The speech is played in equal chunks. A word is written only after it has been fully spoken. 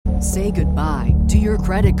Say goodbye to your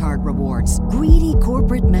credit card rewards. Greedy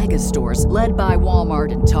corporate mega stores, led by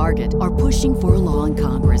Walmart and Target, are pushing for a law in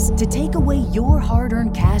Congress to take away your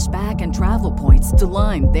hard-earned cash back and travel points to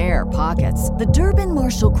line their pockets. The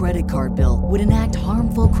Durbin-Marshall credit card bill would enact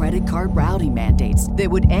harmful credit card routing mandates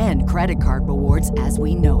that would end credit card rewards as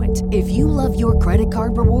we know it. If you love your credit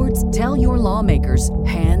card rewards, tell your lawmakers,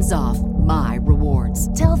 hands off my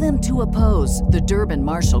rewards. Tell them to oppose the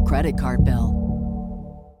Durbin-Marshall credit card bill.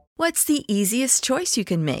 What's the easiest choice you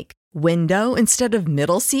can make? Window instead of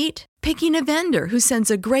middle seat? Picking a vendor who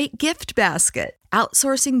sends a great gift basket?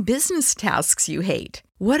 Outsourcing business tasks you hate?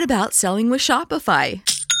 What about selling with Shopify?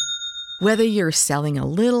 Whether you're selling a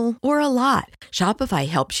little or a lot, Shopify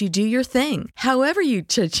helps you do your thing, however you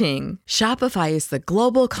cha-ching. Shopify is the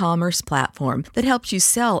global commerce platform that helps you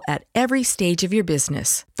sell at every stage of your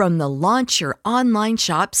business. From the launch your online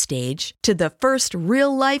shop stage to the first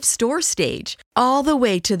real-life store stage, all the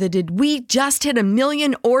way to the did we just hit 1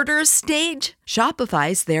 million orders stage.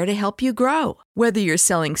 Shopify's there to help you grow. Whether you're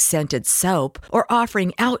selling scented soap or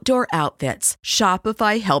offering outdoor outfits,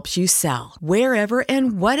 Shopify helps you sell. Wherever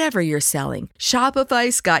and whatever you're selling,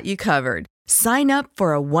 Shopify's got you covered. Sign up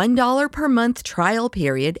for a $1 per month trial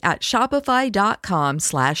period at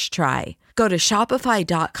shopify.com/try. Go to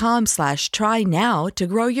shopify.com/try now to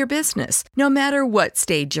grow your business, no matter what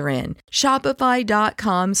stage you're in.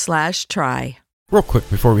 Shopify.com/try. Real quick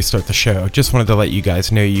before we start the show, just wanted to let you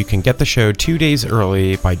guys know you can get the show 2 days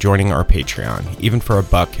early by joining our Patreon. Even for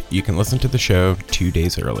 $1, you can listen to the show 2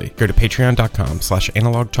 days early. Go to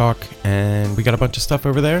patreon.com/analogtalk, and we got a bunch of stuff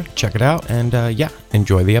over there. Check it out, and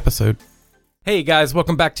enjoy the episode. Hey guys,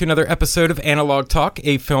 welcome back to another episode of Analog Talk,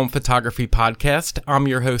 a film photography podcast. I'm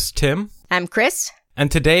your host, Tim. I'm Chris.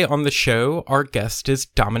 And today on the show, our guest is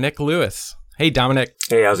Dominick Lewis. Hey, Dominick.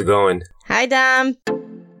 Hey, how's it going? Hi, Dom.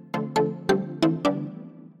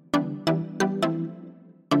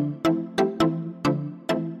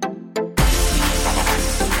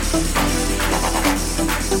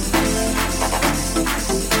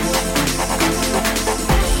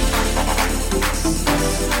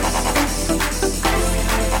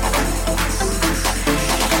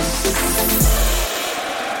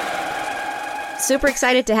 Super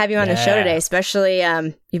excited to have you on the show today, especially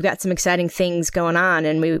you've got some exciting things going on,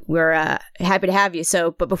 and we're happy to have you.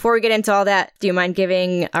 But before we get into all that, do you mind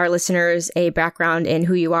giving our listeners a background in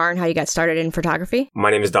who you are and how you got started in photography?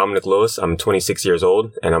 My name is Dominick Lewis. I'm 26 years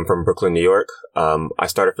old, and I'm from Brooklyn, New York. I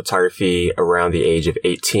started photography around the age of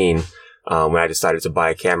 18 when I decided to buy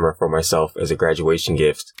a camera for myself as a graduation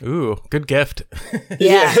gift. Ooh, good gift.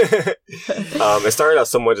 Yeah. It started out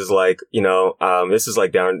somewhat as like, this is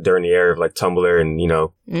like down during the era of like Tumblr and,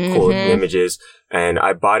 cool images. And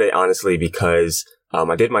I bought it honestly because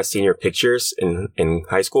I did my senior pictures in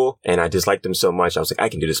high school, and I just liked them so much. I was like, I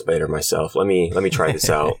can do this better myself. Let me try this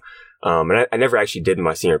out. And I never actually did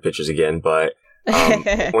my senior pictures again, but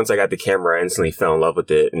once I got the camera, I instantly fell in love with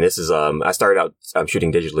it. And this is, I started out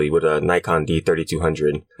shooting digitally with a Nikon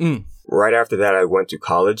D3200. Right after that, I went to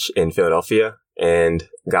college in Philadelphia and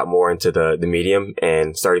got more into the medium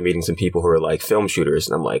and started meeting some people who were like film shooters.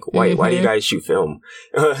 And I'm like, why do you guys shoot film?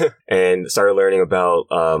 And started learning about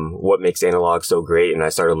what makes analog so great. And I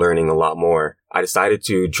started learning a lot more. I decided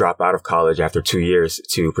to drop out of college after 2 years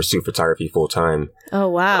to pursue photography full time. Oh,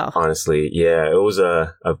 wow. Honestly, yeah, it was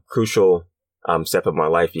a crucial step of my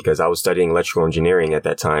life because I was studying electrical engineering at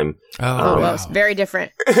that time. Oh, wow. It's very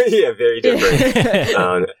different. Yeah, very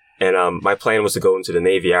different. And my plan was to go into the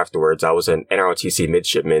Navy afterwards. I was an NROTC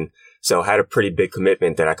midshipman, so I had a pretty big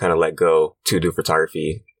commitment that I kind of let go to do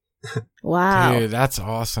photography. Wow. Dude, that's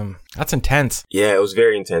awesome. That's intense. Yeah, it was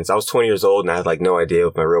very intense. I was 20 years old and I had like no idea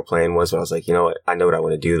what my real plan was, but I was like, you know what? I know what I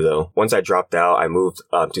want to do though. Once I dropped out, I moved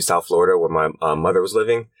to South Florida where my mother was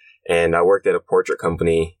living. And I worked at a portrait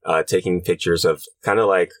company, taking pictures of kind of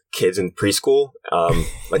like kids in preschool,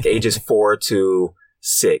 like ages 4 to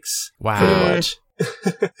 6. Wow. Pretty much.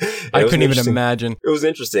 I couldn't even imagine. It was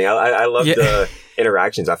interesting. I loved the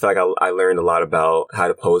interactions. I feel like I learned a lot about how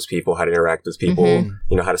to pose people, how to interact with people,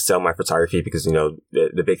 how to sell my photography because,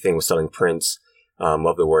 the big thing was selling prints.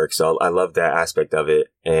 Of the work. So I love that aspect of it.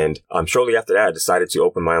 And shortly after that, I decided to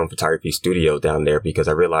open my own photography studio down there because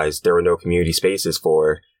I realized there were no community spaces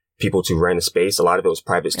for people to rent a space. A lot of it was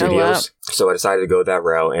private studios. Oh, wow. So I decided to go that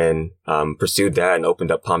route and pursued that and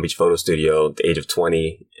opened up Palm Beach Photo Studio at the age of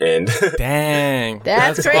 20. And dang,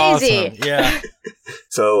 that's crazy. Awesome. Yeah.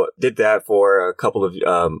 So did that for a couple of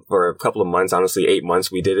months, honestly, 8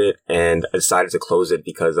 months we did it. And I decided to close it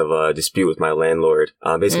because of a dispute with my landlord.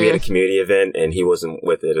 Basically we had a community event and he wasn't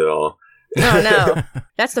with it at all. No.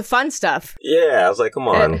 That's the fun stuff. Yeah, I was like, come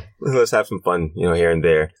on, let's have some fun, here and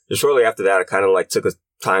there. Just shortly after that, I kind of like took a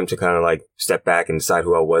time to kind of like step back and decide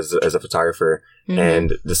who I was as a photographer,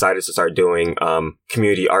 and decided to start doing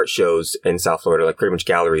community art shows in South Florida, like pretty much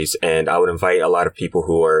galleries. And I would invite a lot of people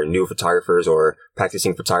who are new photographers or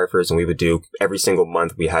practicing photographers, and we would do every single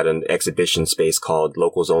month. We had an exhibition space called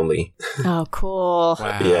Locals Only. Oh, cool.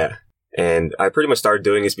 Wow. Yeah. And I pretty much started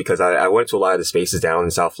doing this because I went to a lot of the spaces down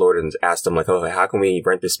in South Florida and asked them like, oh, how can we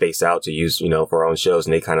rent this space out to use, for our own shows?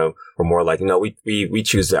 And they kind of were more like, no, we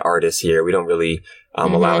choose the artists here. We don't really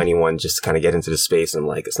allow anyone just to kind of get into the space. And I'm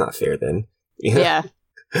like, it's not fair then. Yeah.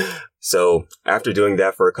 So after doing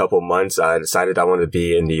that for a couple of months, I decided I wanted to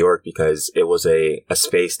be in New York because it was a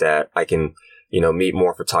space that I can, meet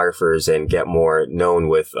more photographers and get more known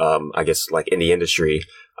with, I guess like in the industry.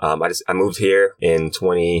 I moved here in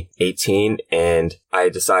 2018 and I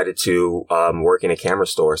decided to, work in a camera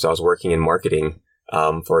store. So I was working in marketing,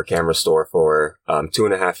 for a camera store for,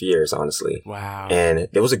 2.5 years, honestly. Wow. And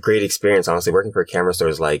it was a great experience, honestly. Working for a camera store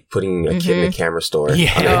is like putting a kid in a camera store.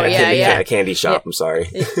 Yeah. A candy shop. I'm sorry.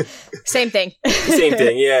 Same ththing. Same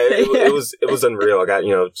thing. Yeah. It was unreal. I got,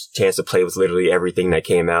 chance to play with literally everything that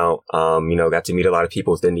came out. Got to meet a lot of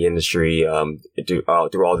people within the industry, through all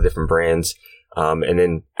the different brands. And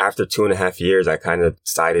then after 2.5 years, I kind of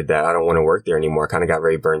decided that I don't want to work there anymore. I kind of got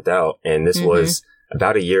very burnt out. And this was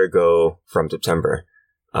about a year ago from September.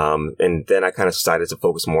 And then I kind of decided to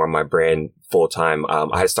focus more on my brand full time.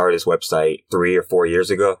 I had started this website about 4 years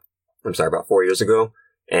ago,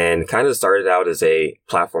 and kind of started out as a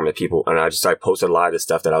platform that I posted a lot of the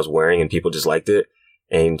stuff that I was wearing and people just liked it.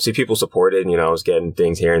 And see, people supported, I was getting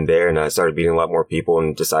things here and there, and I started meeting a lot more people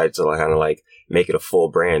and decided to kind of like make it a full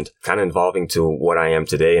brand, kind of evolving to what I am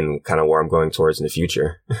today and kind of where I'm going towards in the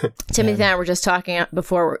future. Timothy and I were just talking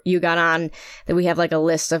before you got on that we have like a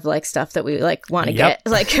list of like stuff that we like want to get,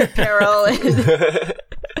 like apparel.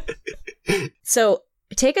 So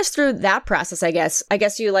take us through that process, I guess. I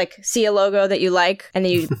guess you like see a logo that you like and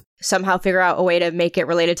then you somehow figure out a way to make it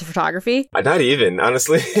related to photography. Not even,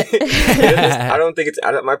 honestly. I don't think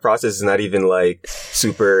my process is not even like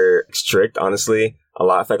super strict, honestly. A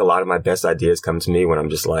lot of my best ideas come to me when I'm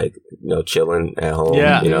just like, chilling at home,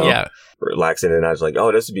 relaxing. And I was like,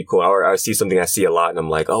 oh, this would be cool. Or I see something I see a lot and I'm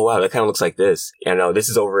like, oh, wow, that kind of looks like this. And this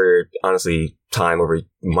is over, honestly, time over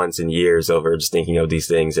months and years over just thinking of these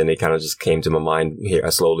things. And they kind of just came to my mind here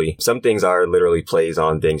slowly. Some things are literally plays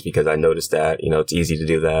on things because I noticed that, it's easy to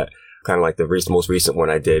do that. Kind of like the most recent one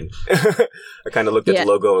I did. I kind of looked at the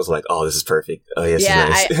logo and was like, oh, this is perfect. Oh, yes,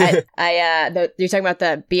 nice. You're talking about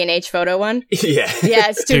the B&H photo one? Yeah. Yeah,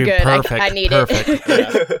 it's too good. Perfect, I need it.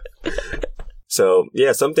 Yeah. So,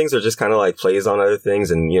 yeah, some things are just kind of like plays on other things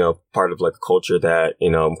and, part of like a culture that,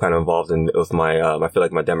 I'm kind of involved in with my, I feel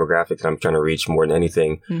like my demographic that I'm trying to reach more than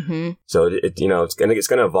anything. Mm-hmm. So, it's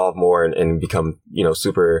going to evolve more and become,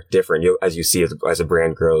 super different as you see as a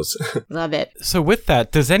brand grows. Love it. So with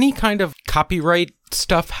that, does any kind of copyright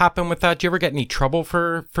stuff happen with that? Do you ever get any trouble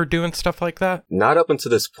for doing stuff like that? Not up until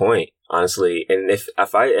this point, honestly. And if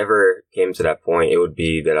I ever came to that point, it would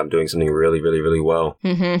be that I'm doing something really, really, really well.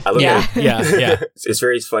 Mm-hmm. Yeah. It's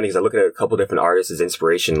very funny because I look at a couple different artists as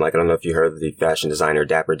inspiration. Like, I don't know if you heard of the fashion designer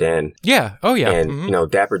Dapper Dan. Yeah. Oh, yeah. And,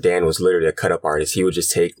 Dapper Dan was literally a cut-up artist. He would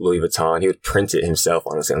just take Louis Vuitton. He would print it himself,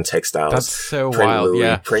 honestly, on textiles. That's so print wild,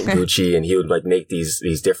 Louis, print Gucci, and he would, like, make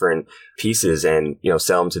these different pieces and,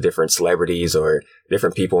 sell them to different celebrities or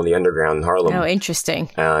different people in the underground in Harlem. Oh, interesting.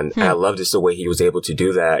 And I love just the way he was able to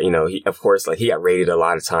do that. He, of course, like, he got raided a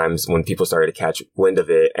lot of times when people started to catch wind of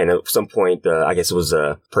it. And at some point, I guess it was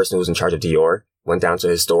a person who was in charge of Dior went down to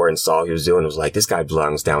his store and saw what he was doing and was like, this guy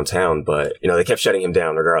belongs downtown. But, they kept shutting him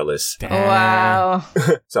down regardless. Wow.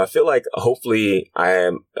 So I feel like hopefully I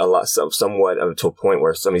am somewhat to a point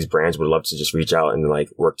where some of these brands would love to just reach out and like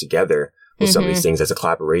work together with some of these things as a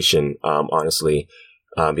collaboration, honestly.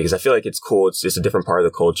 Because I feel like it's cool. It's just a different part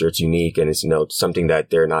of the culture. It's unique and it's, something that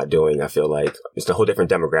they're not doing. I feel like it's a whole different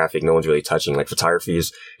demographic. No one's really touching. Like photography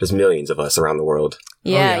there's millions of us around the world.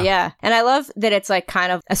 Yeah. And I love that it's like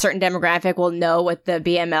kind of a certain demographic will know what the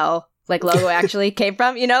BML like logo actually came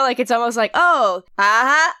from, like it's almost like, oh,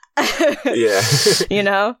 yeah.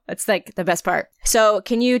 It's like the best part. So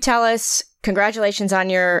can you tell us, congratulations on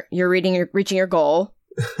your reaching your goal.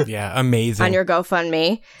 Yeah, amazing. On your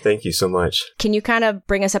GoFundMe. Thank you so much. Can you kind of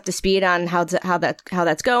bring us up to speed on how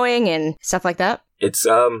that's going and stuff like that? It's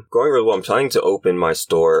going really well. I'm trying to open my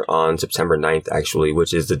store on September 9th, actually,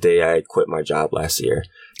 which is the day I quit my job last year.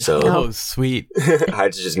 So sweet. I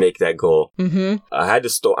had to just make that goal. Mm-hmm. I had the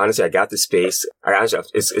store. Honestly, I got the space.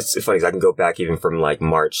 It's funny because I can go back even from like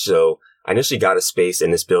March. So I initially got a space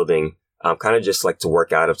in this building kind of just like to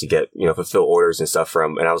work out of, to get, fulfill orders and stuff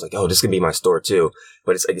from. And I was like, oh, this is going to be my store too.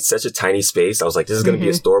 But it's like, it's such a tiny space. I was like, this is going to be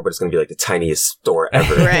a store, but it's going to be like the tiniest store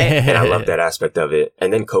ever. Right. And I love that aspect of it.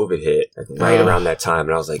 And then COVID hit right around that time.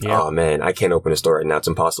 And I was like, oh man, I can't open a store right now. It's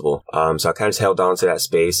impossible. So I kind of just held on to that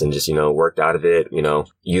space and just, worked out of it,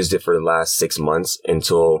 used it for the last 6 months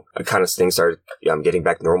until kind of things started getting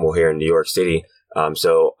back normal here in New York City.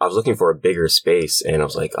 So I was looking for a bigger space, and I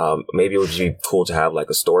was like, maybe it would be cool to have like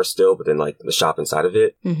a store still, but then like the shop inside of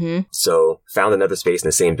it. Mm-hmm. So found another space in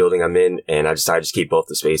the same building I'm in, and I decided to just keep both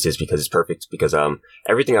the spaces because it's perfect. Because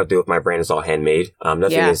everything I do with my brand is all handmade.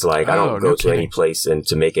 Nothing is like I don't go to any place and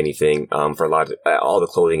to make anything. For a lot of all the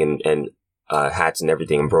clothing and hats and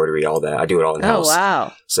everything, embroidery, all that. I do it all in house. Oh,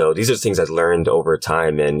 wow. So these are things I've learned over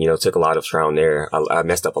time, and, took a lot of trial and error. I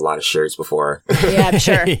messed up a lot of shirts before. Yeah, I'm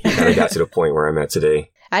sure. I got to the point where I'm at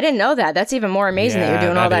today. I didn't know that. That's even more amazing that you're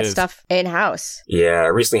doing all that stuff in-house. Yeah, I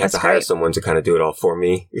recently had to hire someone to kind of do it all for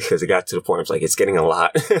me because it got to the point where it's like, it's getting a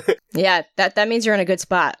lot. Yeah, that means you're in a good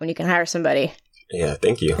spot when you can hire somebody. Yeah,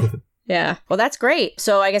 thank you. Yeah. Well, that's great.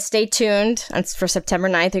 So I guess stay tuned for September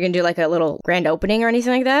 9th. You're going to do like a little grand opening or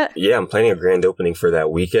anything like that? Yeah, I'm planning a grand opening for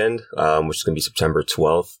that weekend, which is going to be September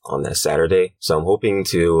 12th on that Saturday. So I'm hoping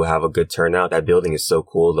to have a good turnout. That building is so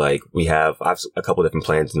cool. Like I have a couple different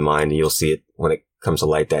plans in mind, and you'll see it when it comes to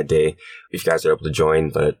light that day if you guys are able to join,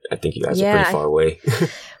 but I think you guys are pretty far away.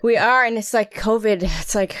 We are, and it's like COVID.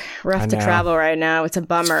 It's like rough to travel right now. It's a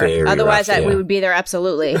bummer. Otherwise, we would be there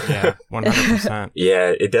absolutely. Yeah, 100%.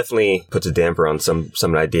 Yeah, it definitely puts a damper on some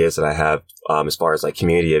of the ideas that I have as far as like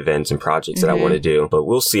community events and projects that I want to do. But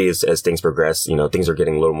we'll see as things progress. Things are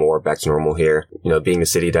getting a little more back to normal here. Being the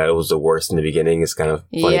city that was the worst in the beginning, it's kind of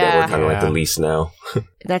funny that we're kind of like the least now.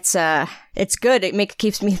 That's it's good. It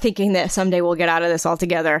keeps me thinking that someday we'll get out of this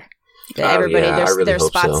altogether. Everybody, there's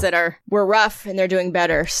spots that were rough and they're doing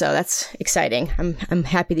better, so that's exciting. I'm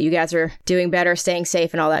happy that you guys are doing better, staying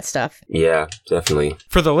safe, and all that stuff. Yeah, definitely.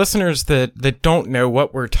 For the listeners that don't know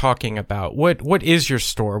what we're talking about, what is your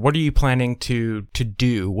store? What are you planning to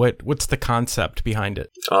do? What's the concept behind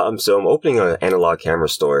it? So I'm opening an analog camera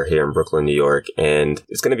store here in Brooklyn, New York, and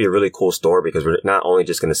it's going to be a really cool store because we're not only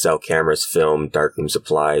just going to sell cameras, film, darkroom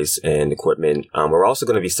supplies, and equipment. We're also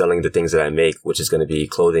going to be selling the things that I make, which is going to be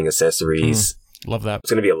clothing, accessories. Love that. It's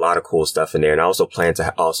going to be a lot of cool stuff in there. And I also plan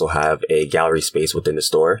to also have a gallery space within the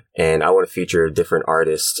store. And I want to feature different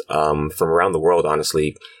artists from around the world,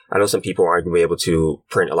 honestly. I know some people aren't going to be able to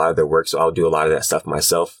print a lot of their work, so I'll do a lot of that stuff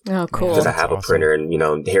myself. Oh, cool. Because I have a printer,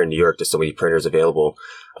 and, here in New York, there's so many printers available.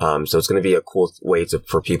 So it's going to be a cool way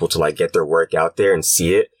for people to like get their work out there and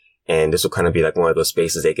see it. And this will kind of be like one of those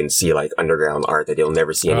spaces they can see like underground art that they'll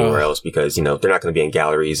never see anywhere else because, they're not going to be in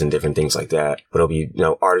galleries and different things like that. But it'll be,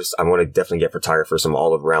 artists. I want to definitely get photographers from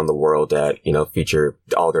all around the world that, feature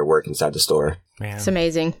all their work inside the store. Man. It's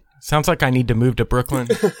amazing. Sounds like I need to move to Brooklyn.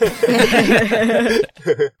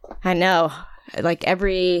 I know. Like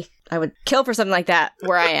I would kill for something like that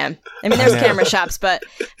where I am. I mean, there's camera shops, but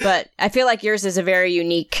I feel like yours is a very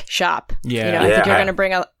unique shop. Yeah. I think you're going to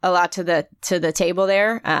bring a lot to the table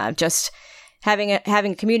there. Just having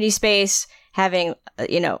a community space, having,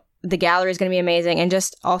 the gallery is going to be amazing, and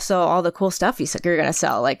just also all the cool stuff you're going to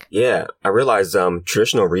sell. Yeah, I realized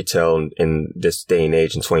traditional retail in this day and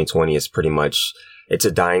age in 2020 is pretty much, it's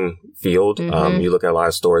a dying field. Mm-hmm. You look at a lot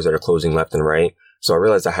of stores that are closing left and right. So I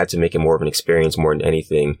realized I had to make it more of an experience more than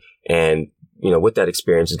anything. And, with that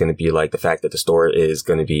experience is going to be like the fact that the store is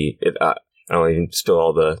going to be, I don't even spill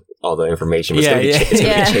all the information, but it's going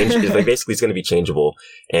to be changed. Like basically it's going to be changeable.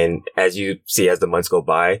 And as you see, as the months go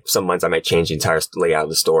by, some months I might change the entire layout of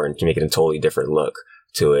the store and to make it a totally different look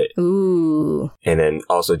to it. Ooh. And then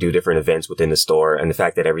also do different events within the store. And the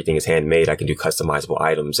fact that everything is handmade, I can do customizable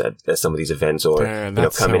items at some of these events, or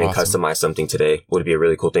come in and customize something today. Would be a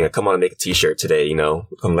really cool thing. I come on and make a t-shirt today,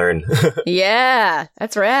 come learn. Yeah,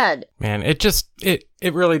 that's rad. Man,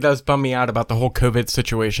 it really does bum me out about the whole COVID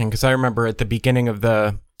situation, because I remember at the beginning of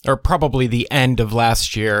or probably the end of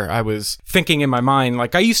last year, I was thinking in my mind,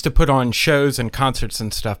 like I used to put on shows and concerts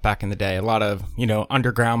and stuff back in the day, a lot of,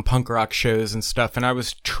 underground punk rock shows and stuff. And I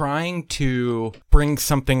was trying to bring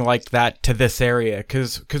something like that to this area.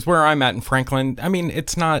 Cause where I'm at in Franklin, I mean,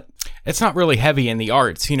 it's not really heavy in the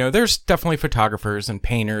arts. There's definitely photographers and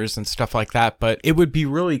painters and stuff like that, but it would be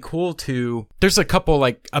really cool there's a couple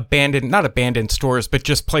like not abandoned stores, but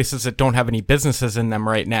just places that don't have any businesses in them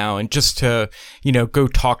right now. And just to, go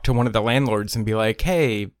talk to one of the landlords and be like,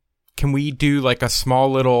 hey, can we do like a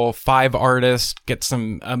small little 5 artists, get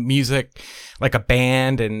some music, like a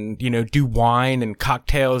band, and, do wine and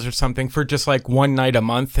cocktails or something for just like one night a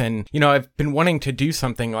month. And, I've been wanting to do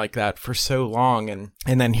something like that for so long. And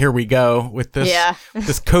then here we go with this,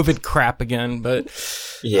 this COVID crap again. But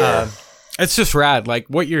it's just rad. Like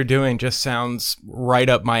what you're doing just sounds right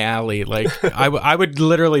up my alley. Like I would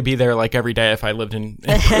literally be there like every day if I lived in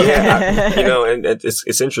and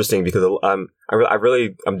it's interesting because I'm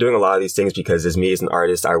doing a lot of these things because as me as an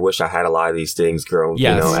artist, I wish I had a lot of these things grown,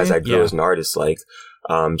 as I grew as an artist. Like,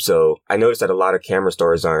 so I noticed that a lot of camera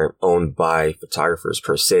stores aren't owned by photographers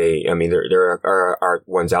per se. I mean, there are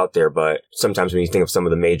ones out there, but sometimes when you think of some of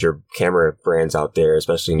the major camera brands out there,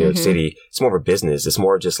 especially in New York City, it's more of a business. It's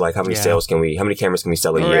more just like how many cameras can we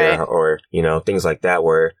sell a year, or, things like that,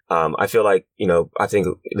 where, I feel like, I think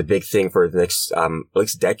the big thing for the next, at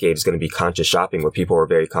least decade is going to be conscious shopping, where people are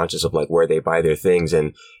very conscious of like where they buy their things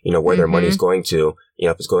and, where their money's going to.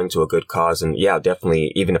 If it's going to a good cause. And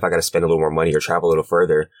definitely, even if I got to spend a little more money or travel a little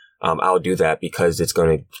further, I'll do that because it's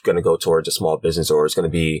going to go towards a small business, or it's going to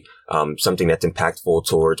be something that's impactful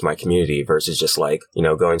towards my community versus just like,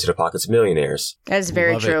 going to the pockets of millionaires. That's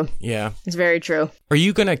very true. Yeah. It's very true. Are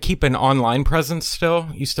you going to keep an online presence still?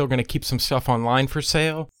 You still going to keep some stuff online for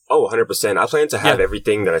sale? Oh, 100%. I plan to have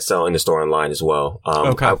everything that I sell in the store online as well.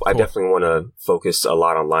 I definitely want to focus a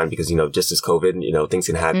lot online because, just as COVID, things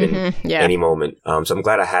can happen any moment. So I'm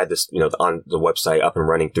glad I had this, on the website up and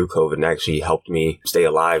running through COVID, and actually helped me stay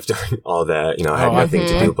alive during all that. I had nothing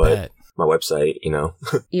to do but my website,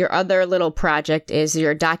 Your other little project is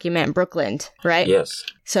your Document Brooklyn, right? Yes.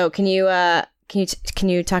 So can you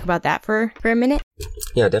talk about that for a minute?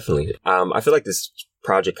 Yeah, definitely. I feel like this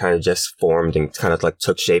project kind of just formed and kind of like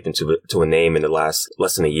took shape into a name in the last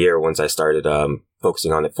less than a year once I started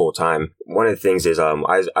focusing on it full time. One of the things is I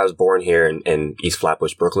was born here in East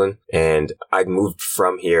Flatbush, Brooklyn, and I moved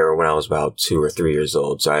from here when I was about 2 or 3 years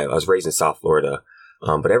old. So I was raised in South Florida.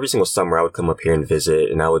 But every single summer I would come up here and visit,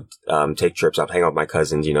 and I would take trips. I'd hang out with my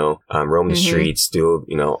cousins, roam the streets, do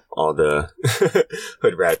all the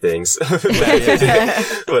hood rat things.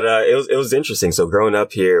 But it was interesting. So growing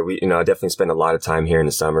up here, I definitely spent a lot of time here in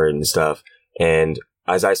the summer and stuff. And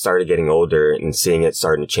as I started getting older and seeing it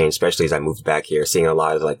starting to change, especially as I moved back here, seeing a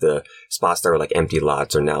lot of like the spots that were like empty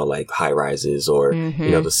lots are now like high rises, or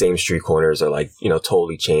the same street corners are like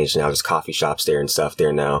totally changed now. There's coffee shops there and stuff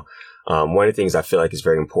there now. One of the things I feel like is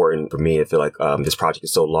very important for me, I feel like this project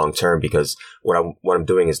is so long term because what I'm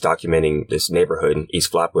doing is documenting this neighborhood,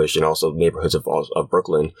 East Flatbush, and also neighborhoods of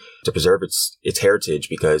Brooklyn to preserve its heritage,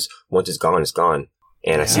 because once it's gone, it's gone.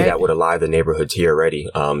 And I see that with a lot of the neighborhoods here already.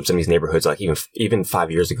 Some of these neighborhoods, like even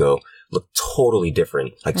 5 years ago, look totally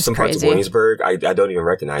different. Like That's some crazy. Parts of Williamsburg, I don't even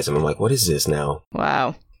recognize them. I'm like, what is this now?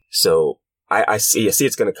 Wow. So I see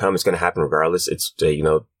it's going to come. It's going to happen regardless. It's,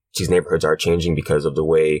 these neighborhoods are changing because of the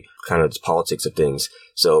way kind of the politics of things.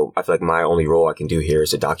 So I feel like my only role I can do here is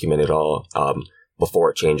to document it all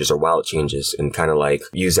before it changes or while it changes, and kind of like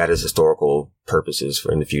use that as historical purposes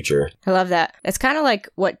for in the future. I love that. It's kind of like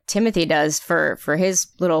what Timothy does for his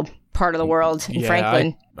little part of the world in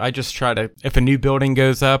Franklin. I just try to, if a new building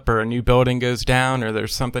goes up or a new building goes down or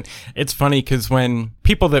there's something, it's funny because when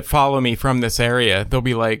people that follow me from this area, they'll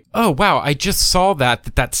be like, oh, wow, I just saw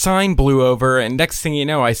that sign blew over. And next thing you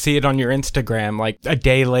know, I see it on your Instagram like a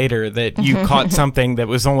day later that you caught something that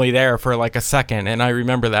was only there for like a second. And I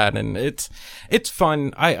remember that. And it's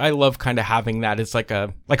fun. I love kind of having that as like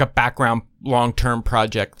a background long-term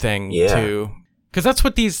project thing too. Because that's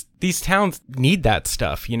what these towns need, that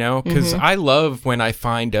stuff, Because I love when I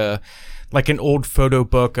find an old photo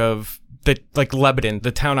book of like Lebanon,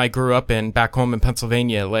 the town I grew up in back home in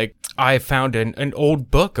Pennsylvania. Like I found an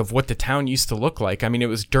old book of what the town used to look like. I mean, it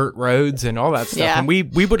was dirt roads and all that stuff. Yeah. And we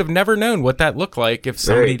would have never known what that looked like if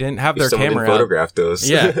somebody didn't have their camera out. Photograph those.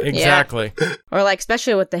 Yeah, exactly. Yeah. Or like,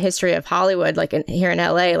 especially with the history of Hollywood, like here in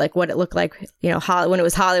LA, like what it looked like, when it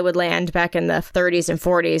was Hollywood land back in the 30s and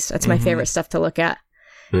 40s. That's my favorite stuff to look at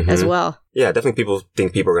as well. Yeah, definitely people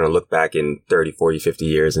think people are going to look back in 30, 40, 50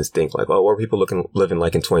 years and think like, oh, what are people living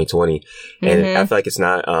like in 2020? And I feel like it's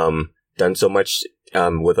not done so much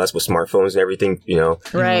with us with smartphones and everything,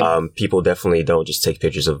 Right. People definitely don't just take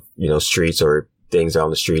pictures of, streets or things on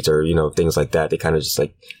the streets or, things like that. They kind of just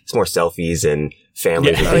like, it's more selfies and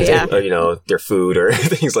families and things or, their food or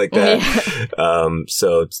things like that. Yeah.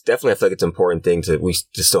 So it's definitely, I feel like it's an important thing we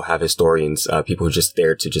to still have historians, people who are just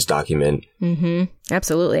there to just document.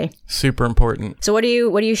 Absolutely. Super important. So what are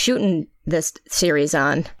you shooting this series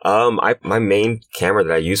on? My main camera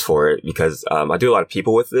that I use for it, because, I do a lot of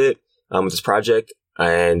people with it, with this project,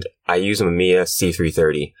 and I use a Mamiya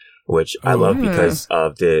C330. which I love because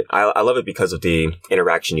of I love it because of the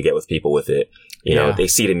interaction you get with people with it. You know, they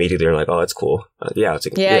see it immediately and they're like, oh, that's cool. You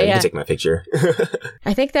can take my picture.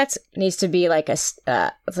 I think that needs to be like it's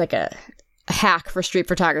like a hack for street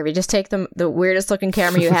photography. Just take the weirdest looking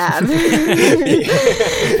camera you have.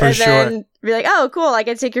 And then be like, oh, cool, I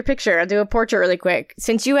can take your picture. I'll do a portrait really quick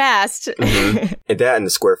since you asked. And that and the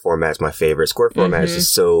square format is my favorite. Square format is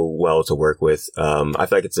just so well to work with. I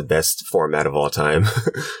feel like it's the best format of all time.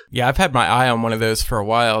 Yeah, I've had my eye on one of those for a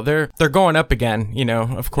while. They're going up again, you know,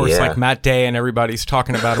 of course, like Matt Day and everybody's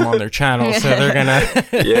talking about them on their channel. So they're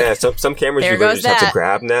gonna some cameras you really just have to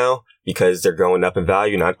grab now because they're going up in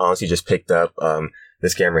value. And I honestly just picked up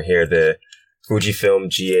this camera here, the Fujifilm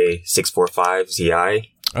GA645ZI.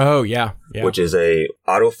 Oh, yeah. Which is a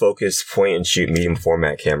autofocus point and shoot medium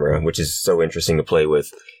format camera, which is so interesting to play with.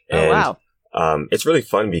 And, it's really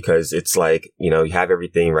fun because it's like, you know, you have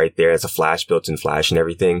everything right there. It's a flash, built-in flash and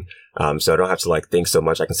everything. So I don't have to like think so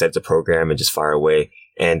much. I can set it to program and just fire away.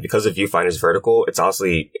 And because the viewfinder's vertical, it's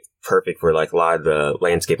honestly perfect for like a lot of the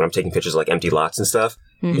landscape. When I'm taking pictures of like empty lots and stuff,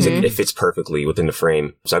 it fits perfectly within the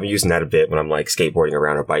frame. So I've been using that a bit when I'm like skateboarding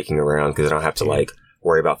around or biking around because I don't have to like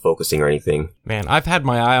worry about focusing or anything. Man, I've had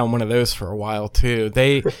my eye on one of those for a while too.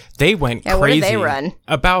 They went crazy. What did they run?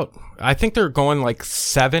 About, I think they're going like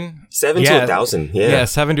 7 to 1,000. Yeah,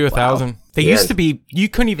 7 to 1,000. They used to be, you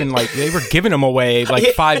couldn't even like, they were giving them away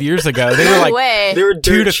like 5 years ago. They were like they were $200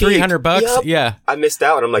 to $300. Yep. Yeah. I missed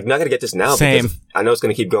out. I'm like, not going to get this now. Same. Because I know it's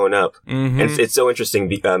going to keep going up. And it's so interesting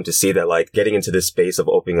to see that like getting into this space of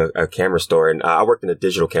opening a camera store. And I worked in a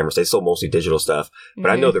digital camera store. They sold mostly digital stuff. But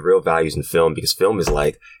I know the real values in film because film is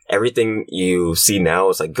like everything you see now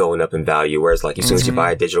is like going up in value. Whereas like as soon as you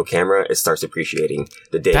buy a digital camera, it starts appreciating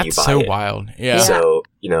the day you buy it. That's so wild. Yeah. So,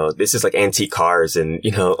 you know, this is like antique cars and,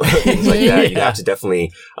 you know, things like that. You have to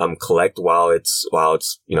definitely collect while it's,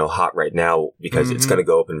 you know, hot right now because it's going to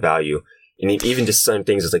go up in value. And even just some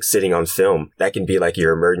things is like sitting on film. That can be like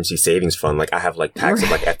your emergency savings fund. Like I have like packs of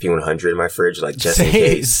like FP100 in my fridge, like just in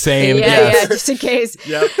case. Same. Yeah, just in case.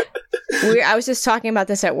 Yep. I was just talking about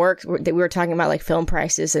this at work. We were talking about like film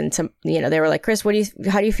prices and some, you know, they were like, Chris,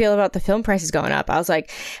 how do you feel about the film prices going up? I was like,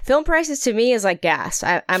 film prices to me is like gas.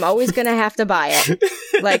 I'm always going to have to buy it.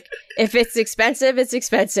 Like if it's expensive, it's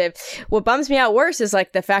expensive. What bums me out worse is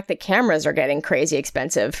like the fact that cameras are getting crazy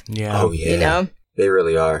expensive. Yeah. Oh yeah. You know? They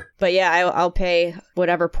really are. But yeah, I'll pay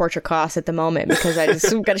whatever portrait costs at the moment because I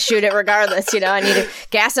just got to shoot it regardless. You know, I need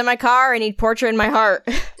gas in my car. I need portrait in my heart.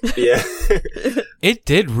 Yeah. It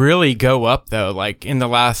did really go up though, like in the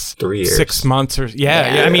last 3 years. 6 months or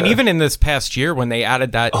yeah. I mean, even in this past year when they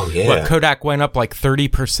added that, what, Kodak went up like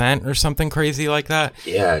 30% or something crazy like that.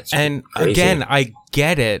 Yeah. It's and crazy. Again, I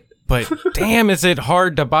get it. But damn, is it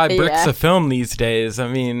hard to buy bricks of film these days? I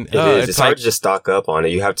mean, it is. It's hard to just stock up on it.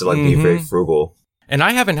 You have to like be very frugal. And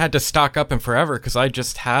I haven't had to stock up in forever because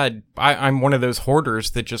I'm one of those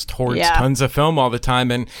hoarders that just hoards tons of film all the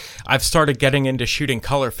time. And I've started getting into shooting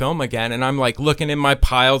color film again. And I'm like looking in my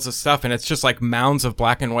piles of stuff and it's just like mounds of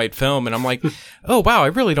black and white film. And I'm like, oh, wow, I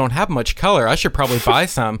really don't have much color. I should probably buy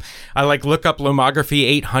some. I like look up Lomography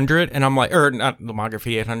 800 and I'm like, or not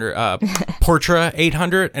Lomography 800, Portra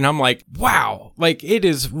 800. And I'm like, wow, like it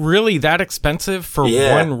is really that expensive for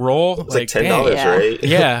one roll. It's like $10, right?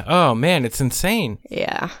 Yeah. Oh man, it's insane.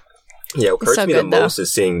 Yeah. Yeah, what hurts me the most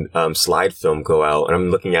is seeing slide film go out, and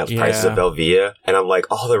I'm looking at the prices of Velvia, and I'm like,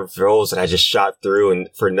 all the rolls that I just shot through and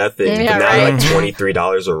for nothing, but now they're like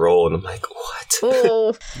 $23 a roll, and I'm like, what?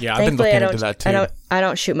 Ooh. Yeah, I've been looking into that too. I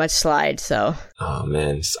don't shoot much slide, so. Oh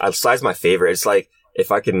man, slide's my favorite. It's like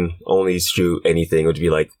if I can only shoot anything, it would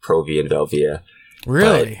be like Pro V and Velvia.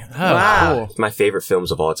 Really? Wow. Cool. It's my favorite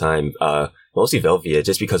films of all time. Mostly Velvia,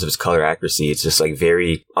 just because of its color accuracy. It's just like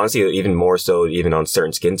very, honestly, even more so even on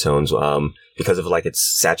certain skin tones, because of like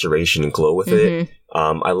its saturation and glow with it.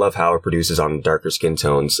 I love how it produces on darker skin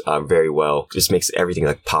tones, very well. Just makes everything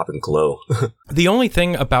like pop and glow. The only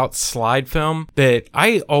thing about slide film that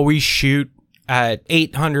I always shoot at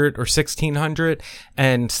 800 or 1600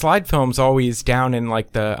 and slide film's always down in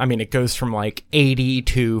like it goes from like 80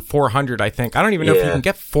 to 400, I think. I don't even know if you can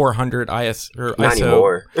get 400 IS or Not ISO.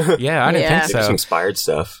 anymore. Yeah, I didn't think so. There's some inspired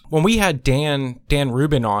stuff. When we had Dan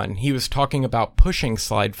Rubin on, he was talking about pushing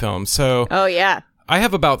slide film. So oh yeah. I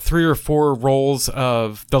have about 3 or 4 rolls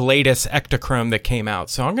of the latest Ektachrome that came out.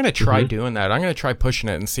 So I'm going to try doing that. I'm going to try pushing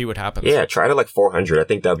it and see what happens. Yeah, try to like 400. I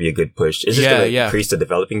think that would be a good push. It's just going to increase the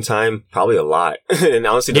developing time probably a lot. And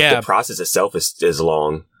honestly, the process itself is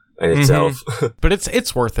long in itself. But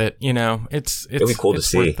it's worth it, you know. It'll be cool to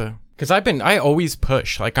see. Because I always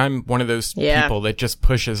push. Like, I'm one of those people that just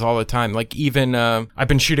pushes all the time. Like, even, I've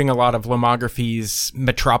been shooting a lot of Lomography's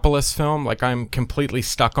Metropolis film. Like, I'm completely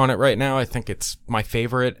stuck on it right now. I think it's my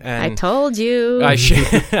favorite. And I told you. I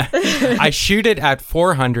shoot it at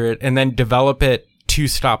 400 and then develop it 2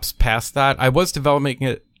 stops past that. I was developing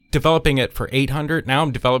it for 800. Now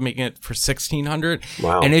I'm developing it for 1600.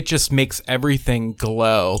 Wow. And it just makes everything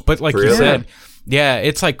glow. But like you said, yeah,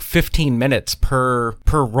 it's like 15 minutes per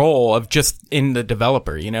roll of just in the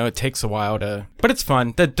developer. You know, it takes a while but it's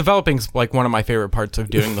fun. The developing's like one of my favorite parts of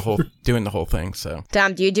doing the whole thing. So,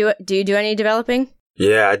 Dom, do you do any developing?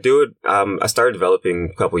 Yeah, I do it. I started developing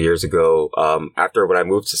a couple years ago. After when I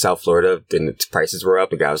moved to South Florida, then the prices were up.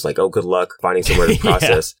 The guy was like, "Oh, good luck finding somewhere to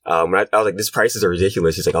process." I was like, "These prices are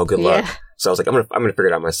ridiculous." He's like, "Oh, good luck." So I was like, "I'm gonna figure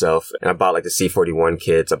it out myself." And I bought like the C41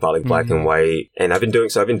 kits. I bought like black and white, and I've been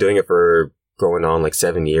doing it for going on like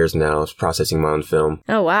 7 years now, processing my own film.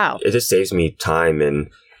 Oh, wow. It just saves me time,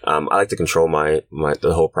 and I like to control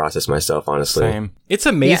the whole process myself, honestly. Same. It's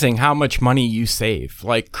amazing how much money you save.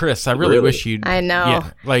 Like, Chris, I really wish you'd... I know.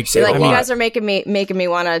 Yeah, like you guys are making me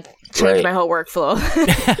want to change my whole workflow.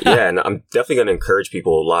 Yeah, and I'm definitely going to encourage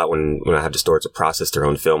people a lot when I have the store to process their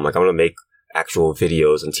own film. Like, I'm going to make actual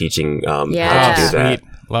videos and teaching how to do that. Sweet.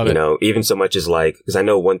 Love it. You know, even so much as like, because I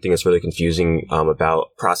know one thing that's really confusing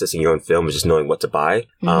about processing your own film is just knowing what to buy.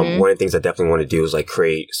 One of the things I definitely want to do is like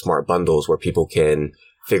create smart bundles where people can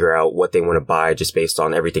figure out what they want to buy just based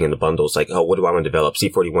on everything in the bundles. Like, oh, what do I want to develop?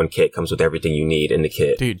 C41 kit comes with everything you need in the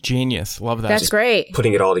kit. Dude, genius. Love that. That's great.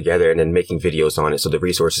 Putting it all together and then making videos on it. So the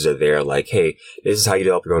resources are there. Like, hey, this is how you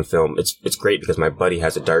develop your own film. It's great because my buddy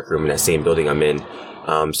has a darkroom in that same building I'm in.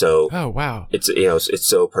 Oh, wow. It's, you know, it's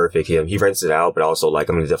so perfect. He rents it out, but also like,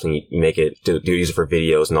 I'm going to definitely make it use it for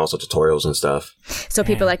videos and also tutorials and stuff. So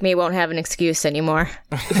people like me won't have an excuse anymore.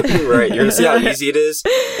 Right. You're going to see how easy it is.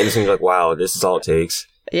 And it's going to be like, wow, this is all it takes.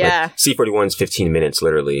 Yeah. Like, C41 is 15 minutes,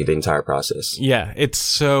 literally, the entire process. Yeah, it's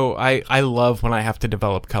so... I love when I have to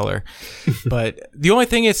develop color. But the only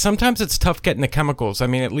thing is, sometimes it's tough getting the chemicals. I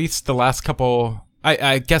mean, at least the last couple...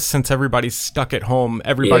 I guess since everybody's stuck at home,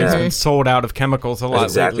 everybody's been sold out of chemicals a lot.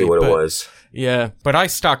 That's exactly lately, what it was. Yeah, but I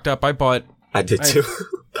stocked up. I did too.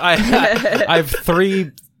 I have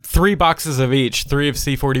three boxes of each, 3 of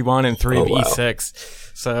C41 and 3 of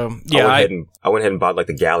E6. So, yeah. I went ahead and bought like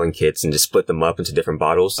the gallon kits and just split them up into different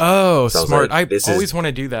bottles. Oh, so smart. I always want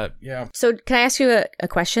to do that. Yeah. So, can I ask you a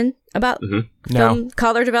question about film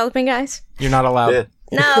color developing, guys? You're not allowed. Yeah.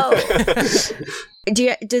 No.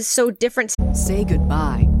 Different... Say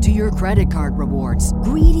goodbye to your credit card rewards.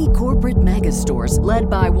 Greedy corporate mega stores, led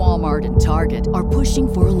by Walmart and Target, are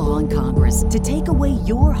pushing for a law in Congress to take away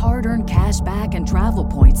your hard-earned cash back and travel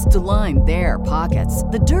points to line their pockets.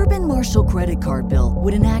 The Durbin-Marshall credit card bill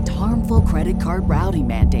would enact harmful credit card routing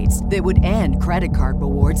mandates that would end credit card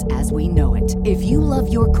rewards as we know it. If you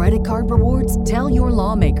love your credit card rewards, tell your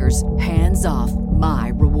lawmakers, hands off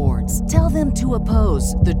my rewards. Tell them to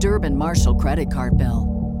oppose the Durbin-Marshall credit card bill.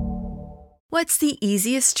 What's the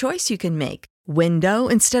easiest choice you can make? Window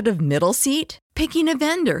instead of middle seat? Picking a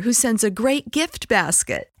vendor who sends a great gift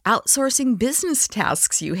basket? Outsourcing business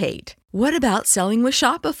tasks you hate? What about selling with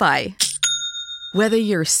Shopify? Whether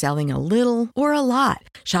you're selling a little or a lot,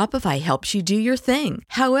 Shopify helps you do your thing,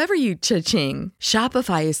 however you cha-ching.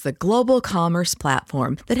 Shopify is the global commerce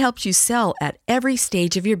platform that helps you sell at every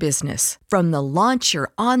stage of your business. From the launch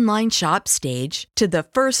your online shop stage to the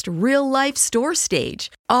first real-life store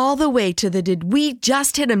stage, all the way to the did we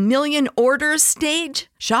just hit 1 million orders stage.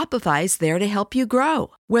 Shopify's there to help you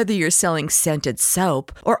grow. Whether you're selling scented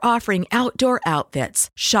soap or offering outdoor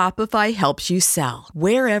outfits, Shopify helps you sell.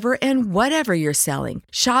 Wherever and whatever you're selling,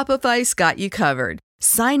 Shopify's got you covered.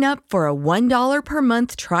 Sign up for a $1 per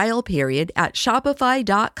month trial period at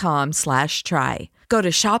shopify.com/try. Go to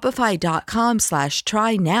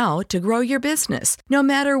shopify.com/try now to grow your business, no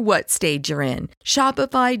matter what stage you're in.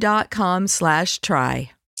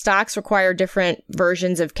 Shopify.com/try. Stocks require different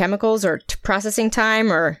versions of chemicals or processing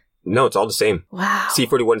time, or... No, it's all the same. Wow.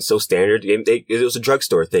 C41 is so standard. It was a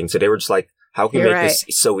drugstore thing. So they were just like, how can we make this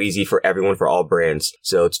so easy for everyone, for all brands?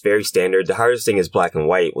 So it's very standard. The hardest thing is black and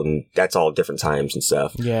white, when that's all different times and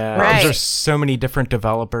stuff. Yeah. There's so many different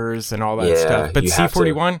developers and all that stuff. But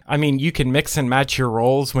C41, I mean, you can mix and match your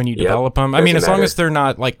roles when you develop them. I mean, as long as they're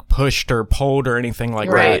not like pushed or pulled or anything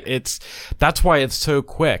like that. That's why it's so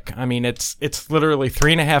quick. I mean, it's literally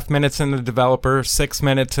 3.5 minutes in the developer, 6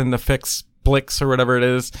 minutes in the fix Blix or whatever it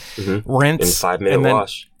is. Rinse. And 5-minute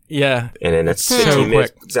wash. Yeah. And then that's 15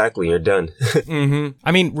 minutes. Exactly. You're done.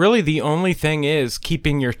 I mean, really the only thing is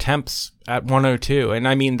keeping your temps at 102. And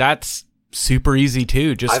I mean, that's super easy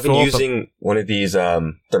too. Just I've been using one of these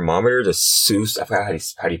thermometers, a sous. I forgot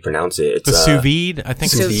how do you pronounce it. It's the sous vide. I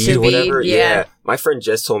think sous vide or whatever. Yeah. My friend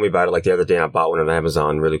just told me about it like the other day, and I bought one on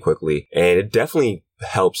Amazon really quickly, and it definitely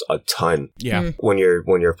helps a ton. Yeah. When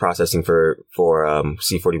you're processing for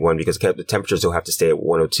C41, because the temperatures will have to stay at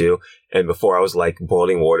 102. And before I was like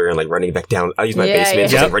boiling water and like running back down. I use my basement,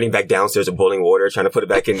 just like running back downstairs with boiling water, trying to put it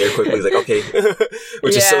back in there quickly. It's like, okay,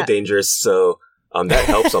 which is so dangerous. So that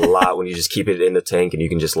helps a lot when you just keep it in the tank and you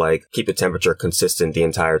can just like keep the temperature consistent the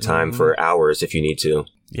entire time for hours if you need to.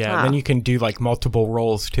 Yeah, and then you can do like multiple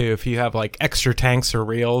rolls too. If you have like extra tanks or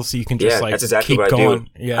reels, you can just like that's exactly keep what going.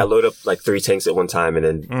 I do. Yeah. I load up like 3 tanks at one time and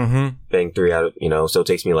then bang 3 out of, so it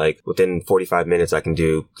takes me like within 45 minutes I can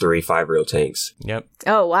do 3 5-reel tanks. Yep.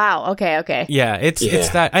 Oh, wow. Okay. Yeah, it's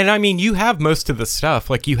that. And I mean, you have most of the stuff.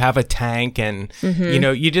 Like you have a tank and,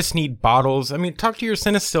 you just need bottles. I mean, talk to your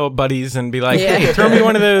Cinestill buddies and be like, hey, throw me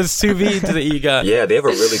one of those sous vides that you got. Yeah, they have a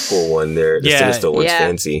really cool one there. The Cinestill one's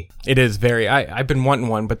fancy. It is very. I've been wanting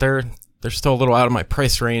one, but they're still a little out of my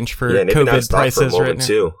price range for COVID been out prices right now.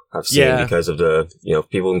 Too. I've seen because of the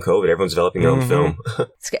people in COVID, everyone's developing their own film.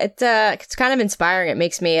 It's kind of inspiring. It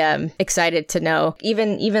makes me excited to know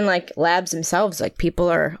even like labs themselves, like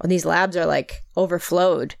these labs are like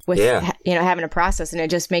overflowed with having a process, and it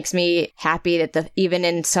just makes me happy that even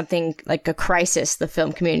in something like a crisis, the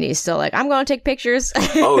film community is still like, I'm going to take pictures.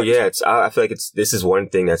 Oh yeah, I feel like this is one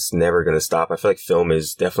thing that's never going to stop. I feel like film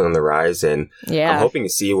is definitely on the rise, and I'm hoping to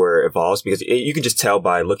see where it evolves, because you can just tell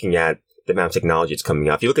by looking at the amount of technology that's coming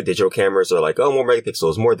out. If you look at digital cameras, they're like, oh, more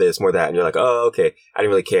megapixels, more this, more that, and you're like, oh, okay, I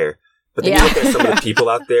didn't really care. But then you look at some of the people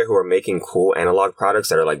out there who are making cool analog products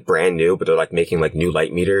that are like brand new, but they're like making like new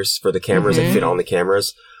light meters for the cameras that fit on the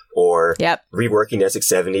cameras, or reworking the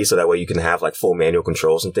SX70 so that way you can have like full manual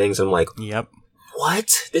controls and things. I'm like,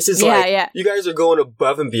 what? This is you guys are going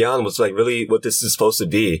above and beyond what's like really what this is supposed to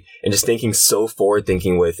be, and just thinking so forward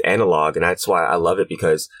thinking with analog. And that's why I love it,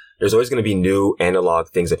 because there's always going to be new analog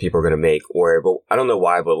things that people are going to make, but I don't know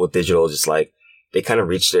why, but with digital, just like they kind of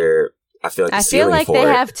reach their, I feel like they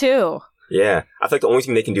have too. Yeah. I feel like the only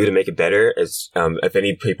thing they can do to make it better is, if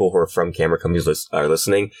any people who are from camera companies are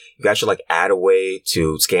listening, you guys should like add a way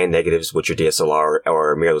to scan negatives with your DSLR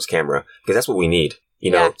or mirrorless camera, because that's what we need.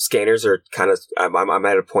 Scanners are kind of, I'm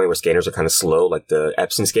at a point where scanners are kind of slow, like the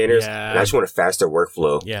Epson scanners, and I just want a faster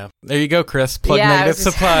workflow. Yeah. There you go, Chris. Plug Negative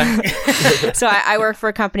Supply. So I work for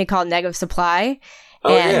a company called Negative Supply,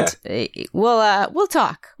 and we'll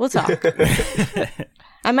talk.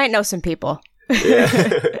 I might know some people.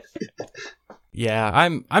 Yeah. Yeah,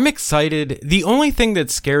 I'm excited. The only thing that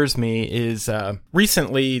scares me is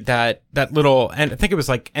recently that little, and I think it was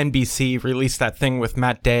like NBC released that thing with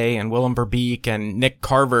Matt Day and Willem Verbeek and Nick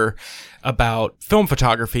Carver about film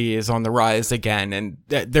photography is on the rise again. And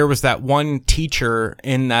there was that one teacher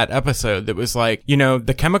in that episode that was like,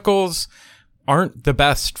 the chemicals aren't the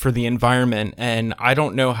best for the environment, and I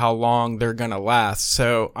don't know how long they're going to last.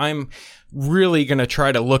 So I'm really going to try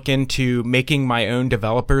to look into making my own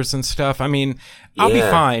developers and stuff. I mean, I'll be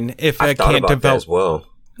fine if I can't develop that as well.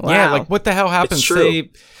 Yeah, like what the hell happens?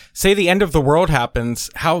 Say the end of the world happens.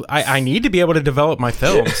 How I need to be able to develop my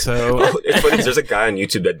film. So it's funny, there's a guy on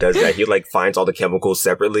YouTube that does that. He like finds all the chemicals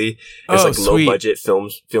separately. It's like low budget film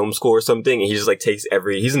score or something, and he just like takes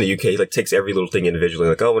he's in the UK, he like takes every little thing individually,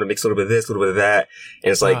 like, oh, I want to mix a little bit of this, a little bit of that.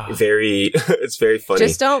 And it's like it's very funny.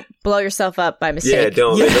 Just don't blow yourself up by mistake. Yeah,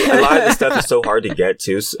 don't. A lot of this stuff is so hard to get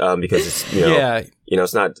to, because it's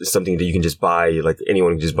it's not something that you can just buy, like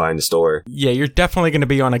anyone can just buy in the store. Yeah, you're definitely going to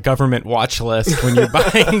be on a government watch list when you're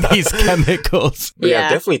buying these chemicals. But I've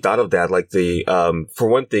definitely thought of that. Like for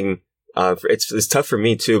one thing, it's tough for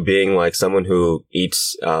me too, being like someone who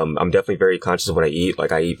eats, I'm definitely very conscious of what I eat.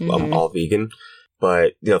 Like I eat all vegan,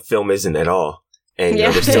 but film isn't at all. And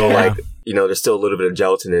there's still there's still a little bit of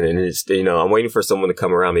gelatin in it, and it's, I'm waiting for someone to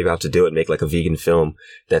come around, maybe I'll have to do it, make like a vegan film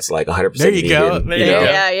that's like 100% there you vegan. Go. There you go.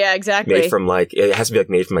 Yeah, exactly. Made from it has to be like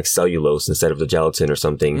made from like cellulose instead of the gelatin or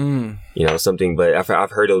something. Something, but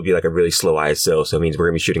I've heard it'll be like a really slow ISO, so it means we're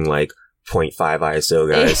gonna be shooting like 0.5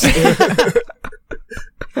 ISO, guys.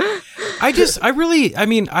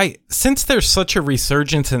 Since there's such a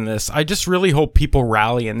resurgence in this, I just really hope people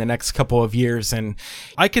rally in the next couple of years. And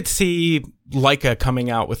I could see Leica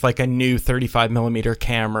coming out with like a new 35mm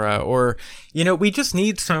camera, or, we just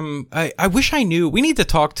need some, I wish I knew, we need to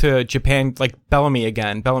talk to Japan, like Bellamy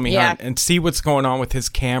Hunt, and see what's going on with his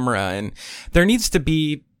camera. And there needs to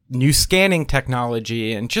be new scanning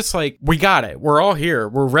technology, and just like, we got it. We're all here.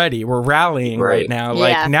 We're ready. We're rallying right now.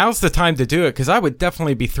 Like, now's the time to do it, because I would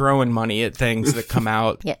definitely be throwing money at things that come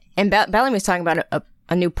out. Yeah. And Bellamy was talking about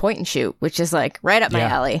a new point and shoot, which is like right up my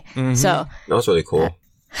alley. Mm-hmm. So that was really cool.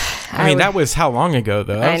 I mean, that was how long ago,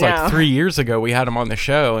 though? That was like 3 years ago we had him on the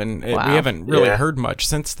show, and we haven't really heard much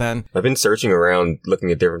since then. I've been searching around,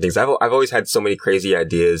 looking at different things. I've always had so many crazy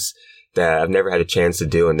ideas that I've never had a chance to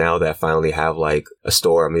do, and now that I finally have like a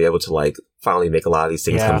store, I'm able to like finally make a lot of these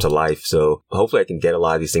things come to life. So hopefully I can get a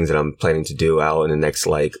lot of these things that I'm planning to do out in the next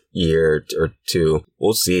like year or two.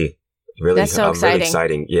 We'll see. Really, that's so exciting. Really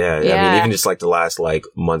exciting. Yeah. I mean, even just like the last like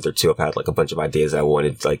month or two, I've had like a bunch of ideas I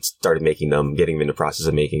wanted, like started making them, getting them in the process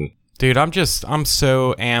of making. Dude, I'm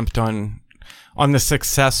so amped on the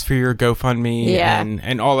success for your GoFundMe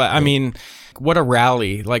and all that. I mean, what a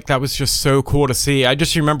rally. Like, that was just so cool to see. I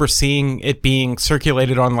just remember seeing it being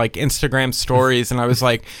circulated on like Instagram stories, and I was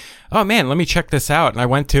like, oh man, let me check this out. And I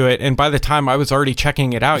went to it, and by the time I was already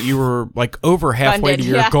checking it out, you were like over halfway to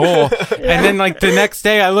your goal. And then like the next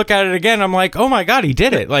day I look at it again, I'm like, oh my God, he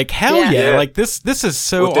did it. Like, hell yeah. Like this is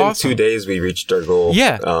so Within awesome. 2 days we reached our goal.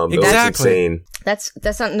 Yeah, exactly. exactly. It was insane.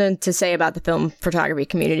 That's something to say about the film photography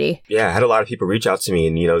community. Yeah, I had a lot of people reach out to me,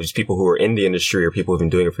 and, you know, just people who are in the industry or people who've been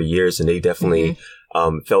doing it for years, and they definitely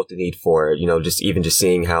felt the need for it, you know, just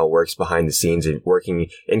seeing how it works behind the scenes and working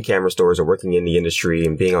in camera stores or working in the industry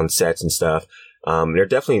and being on sets and stuff. There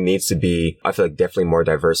definitely needs to be, I feel like, definitely more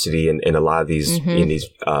diversity in a lot of these,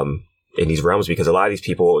 in these realms, because a lot of these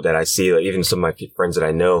people that I see, like even some of my friends that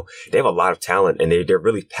I know, they have a lot of talent and they're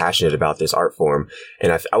really passionate about this art form.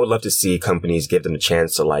 And I would love to see companies give them a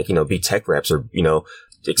chance to, like, you know, be tech reps or, you know,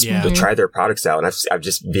 to try their products out. And I've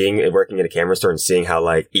just working in a camera store and seeing how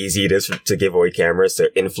like easy it is to give away cameras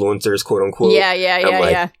to influencers, quote unquote.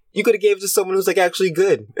 Yeah. You could have gave it to someone who's like actually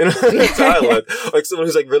good. And that's how I look. Like someone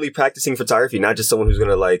who's like really practicing photography, not just someone who's going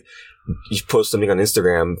to like post something on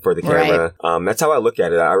Instagram for the camera. Right. That's how I look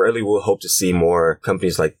at it. I really will hope to see more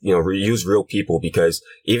companies like, you know, use real people, because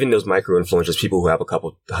even those micro influencers, people who have a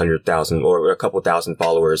couple 100,000 or a couple thousand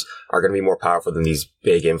followers, are going to be more powerful than these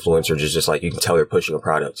big influencers. Just like you can tell they're pushing a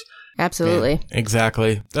product. Absolutely. Yeah,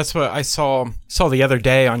 exactly. That's what I saw the other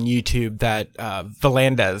day on YouTube, that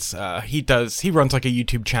Valandez, he runs like a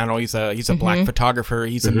YouTube channel. He's a black photographer.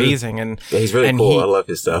 He's amazing, and he's really cool. I love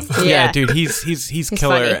his stuff. Yeah, dude, he's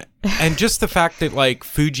killer. Funny. And just the fact that like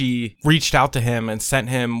Fuji reached out to him and sent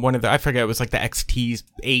him one of I forget, it was like the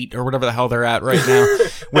XT8 or whatever the hell they're at right now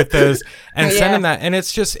with those, and sent him that. And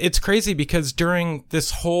it's crazy, because during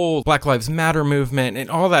this whole Black Lives Matter movement and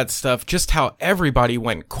all that stuff, just how everybody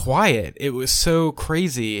went quiet. It was so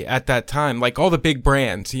crazy at that time. Like all the big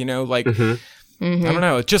brands, you know, like I don't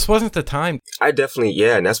know, it just wasn't the time. I definitely,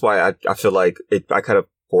 and that's why I feel like I kind of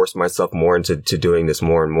forced myself more into doing this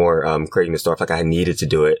more and more, creating the store. I feel like I needed to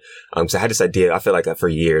do it. So I had this idea, I feel like for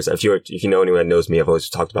years. If you know anyone that knows me, I've always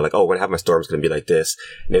talked about like, oh, when I have my store, it's going to be like this.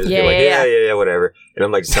 And it was like, whatever. And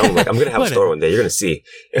I'm like, just telling them like, I'm going to have a store one day. You're going to see.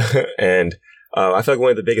 And, I feel like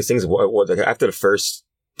one of the biggest things was like after the first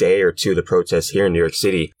day or two of the protests here in New York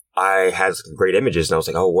City, I had some great images, and I was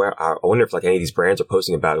like, oh, I wonder if like any of these brands are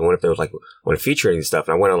posting about it. I wonder if there was like, want to feature any of this stuff.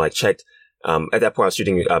 And I went and like checked. At that point, I was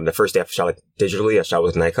shooting, the first day I shot like digitally. I shot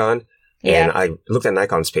with Nikon. Yeah. And I looked at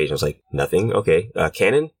Nikon's page and I was like, nothing. Okay.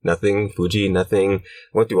 Canon, nothing. Fuji, nothing.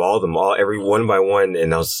 Went through all of them, every one by one.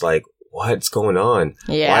 And I was just like, what's going on?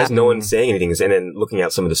 Yeah. Why is no one saying anything? And then looking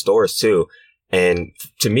at some of the stores too. And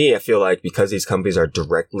to me, I feel like because these companies are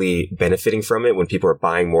directly benefiting from it when people are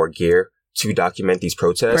buying more gear to document these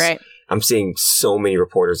protests, I'm seeing so many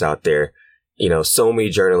reporters out there, you know, so many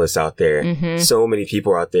journalists out there, so many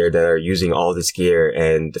people out there that are using all this gear,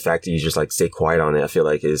 and the fact that you just like stay quiet on it, I feel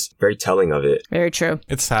like is very telling of it. Very true.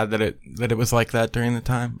 It's sad that it was like that during the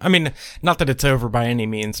time. I mean, not that it's over by any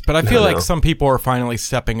means, but I feel like some people are finally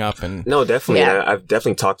stepping up and. No, definitely. Yeah. I've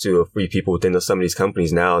definitely talked to a few people within some of these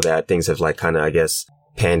companies now that things have like kind of, I guess,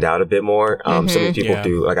 panned out a bit more. So many people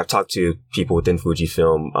do, like I've talked to people within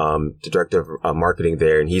Fujifilm, the director of marketing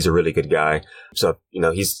there, and he's a really good guy. So, you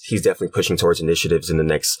know, he's definitely pushing towards initiatives in the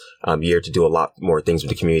next year to do a lot more things with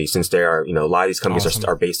the community, since there are, you know, a lot of these companies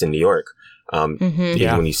are based in New York.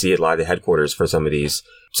 When you see it, a lot of the headquarters for some of these.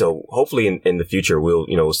 So hopefully in the future,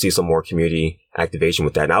 we'll see some more community activation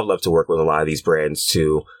with that. And I'd love to work with a lot of these brands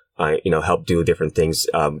to help do different things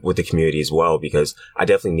with the community as well, because I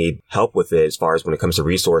definitely need help with it as far as when it comes to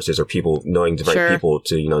resources or people knowing the right people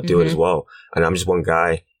to, do it as well. And I'm just one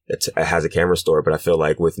guy that has a camera store, but I feel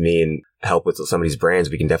like with me and help with some of these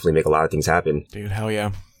brands, we can definitely make a lot of things happen. Dude, hell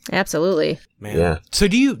yeah. Absolutely. Man. Yeah. So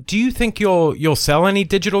do you think you'll sell any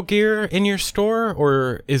digital gear in your store,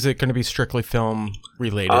 or is it going to be strictly film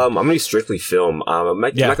related? I'm going to be strictly film. I'm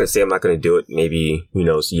not going to say I'm not going to do it maybe, who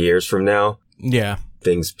knows, years from now. Yeah.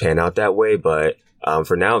 Things pan out that way, but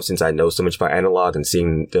for now, since I know so much about analog and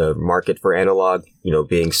seeing the market for analog,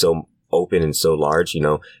 being so open and so large,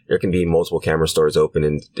 there can be multiple camera stores open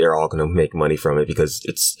and they're all going to make money from it because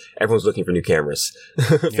everyone's looking for new cameras,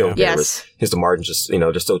 film cameras. Because the margin's just,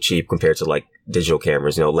 they're so cheap compared to like digital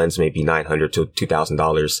cameras. Lens may be $900 to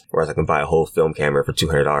 $2,000, whereas I can buy a whole film camera for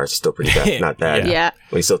 $200. It's still pretty bad, not bad. Yeah.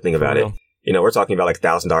 When you still think about it. We're talking about like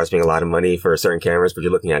 $1,000 being a lot of money for certain cameras, but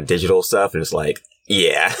you're looking at digital stuff and it's like,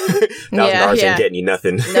 $1,000 ain't getting you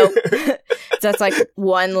nothing. Nope. That's like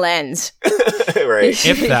one lens. Right.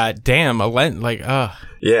 If that, damn, a lens, like,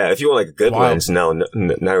 Yeah, if you want like a good lens,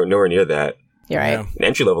 nowhere near that. You're right. An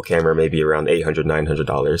entry-level camera may be around $800,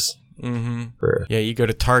 $900. Mm-hmm. Yeah, you go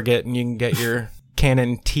to Target and you can get your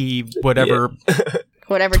Canon T, whatever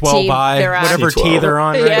 12 they're on. Whatever T they're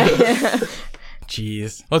on, right? Yeah.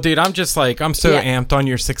 Jeez. Well, dude, I'm just like, I'm so amped on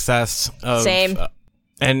your success. Same.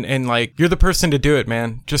 And like, you're the person to do it,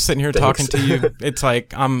 man. Just sitting here talking to you. It's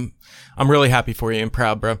like, I'm really happy for you and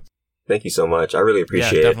proud, bro. Thank you so much. I really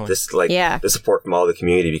appreciate it. This the support from all the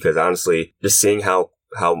community, because honestly, just seeing how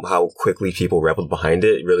quickly people rebelled behind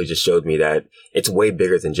it really just showed me that it's way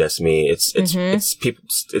bigger than just me. It's people.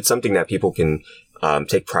 It's something that people can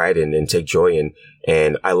take pride in and take joy in.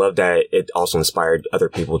 And I love that it also inspired other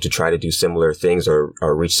people to try to do similar things or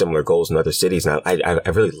reach similar goals in other cities. And I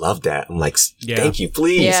really love that. I'm like, thank you,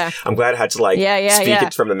 please. Yeah. I'm glad I had to speak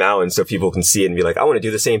it from the mountains so people can see it and be like, I want to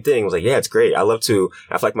do the same thing. I was like, yeah, it's great. I feel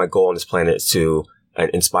like my goal on this planet is to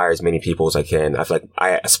inspire as many people as I can. I feel like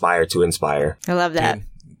I aspire to inspire. I love that. Dude,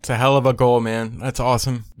 it's a hell of a goal, man. That's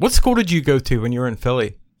awesome. What school did you go to when you were in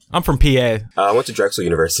Philly? I'm from PA. I went to Drexel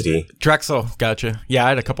University. Drexel, gotcha. Yeah, I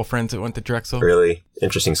had a couple friends that went to Drexel. Really?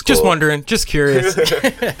 Interesting school. Just wondering, just curious.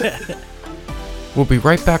 We'll be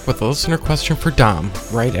right back with a listener question for Dom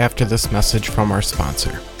right after this message from our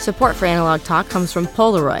sponsor. Support for Analog Talk comes from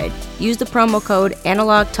Polaroid. Use the promo code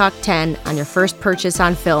AnalogTalk10 on your first purchase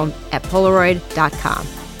on film at Polaroid.com.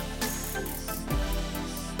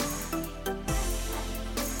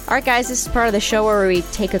 All right, guys, this is part of the show where we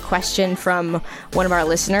take a question from one of our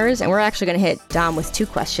listeners, and we're actually going to hit Dom with 2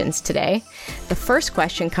 questions today. The first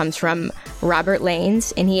question comes from Robert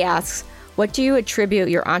Lanes, and he asks, what do you attribute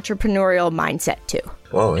your entrepreneurial mindset to?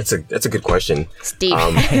 Whoa, that's a good question. Steve.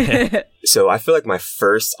 So I feel like my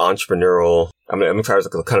first entrepreneurial, I'm going to try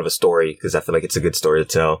to kind of a story because I feel like it's a good story to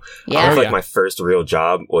tell. Yeah. I feel like my first real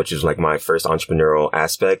job, which is like my first entrepreneurial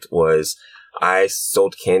aspect, was I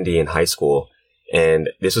sold candy in high school. And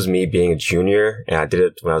this was me being a junior, and I did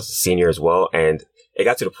it when I was a senior as well. And it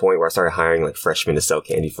got to the point where I started hiring like freshmen to sell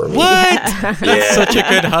candy for me. What? That's such a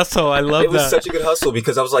good hustle. I love that. It was such a good hustle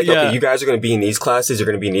because I was like, okay, you guys are going to be in these classes. You're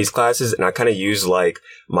going to be in these classes. And I kind of used like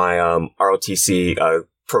my ROTC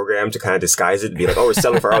program to kind of disguise it and be like, oh, we're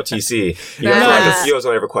selling for ROTC. You guys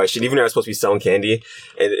don't ever question, even though I was supposed to be selling candy.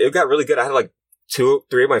 And it got really good. I had like 2,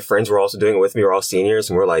 3 of my friends were also doing it with me. We're all seniors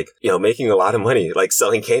and we're like, making a lot of money, like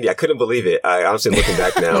selling candy. I couldn't believe it. I honestly looking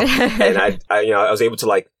back now. And I was able to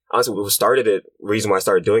like, honestly, the reason why I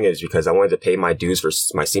started doing it is because I wanted to pay my dues for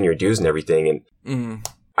my senior dues and everything. And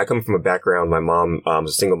I come from a background, my mom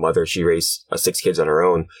was a single mother. She raised 6 kids on her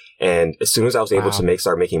own. And as soon as I was able to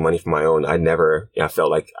start making money for my own, I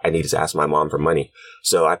felt like I needed to ask my mom for money.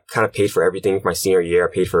 So I kind of paid for everything for my senior year.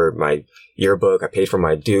 I paid for my yearbook. I paid for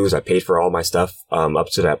my dues. I paid for all my stuff, up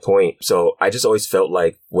to that point. So I just always felt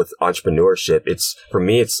like with entrepreneurship, it's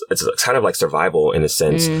kind of like survival in a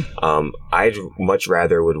sense. I'd much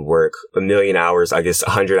rather would work 1,000,000 hours, I guess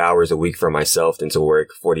 100 hours a week for myself than to work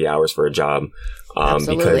 40 hours for a job.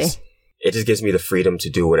 Because it just gives me the freedom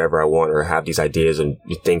to do whatever I want or have these ideas and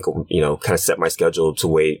think, kind of set my schedule to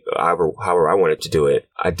wait however I wanted to do it.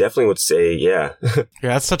 I definitely would say, yeah. Yeah,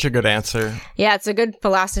 that's such a good answer. Yeah, it's a good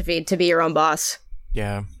philosophy to be your own boss.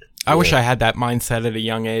 Yeah. I wish I had that mindset at a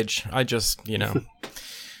young age. I just,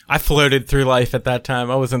 I floated through life at that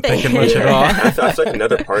time. I wasn't thinking much at all. I feel like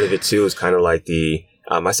another part of it too is kind of like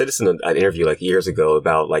I said this in an interview like years ago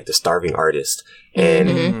about like the starving artist.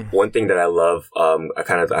 And one thing that I love,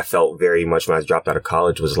 I felt very much when I dropped out of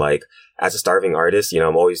college was like, as a starving artist,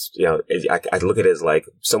 I'm always, I look at it as like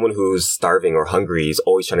someone who's starving or hungry is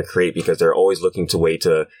always trying to create because they're always looking to way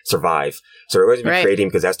to survive. So they're always creating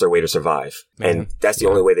because that's their way to survive. And that's the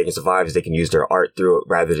only way they can survive is they can use their art through it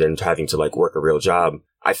rather than having to like work a real job.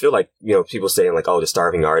 I feel like, people saying like, oh, the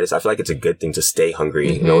starving artist, I feel like it's a good thing to stay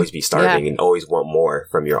hungry and always be starving and always want more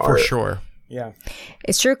from your art. For sure. Yeah.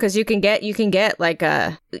 It's true because you can get like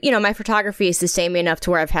my photography is sustained me enough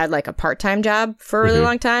to where I've had like a part-time job for a really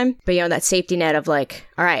long time. But that safety net of like,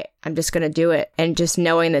 all right, I'm just going to do it. And just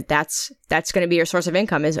knowing that that's going to be your source of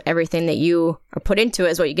income is everything that you are put into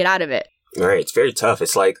it is what you get out of it. All right. It's very tough.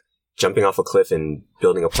 It's like, jumping off a cliff and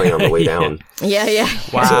building a plane on the way down. Yeah.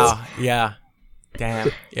 Wow. Yeah.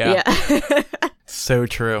 Damn. Yeah. Yeah. So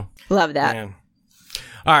true. Love that. Man.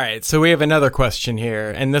 All right, so we have another question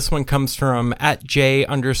here, and this one comes from @J_H_Noor,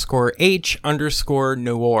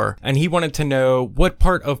 and he wanted to know, what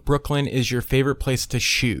part of Brooklyn is your favorite place to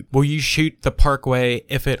shoot? Will you shoot the Parkway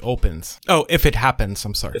if it opens? Oh, if it happens,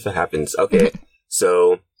 I'm sorry. If it happens, okay.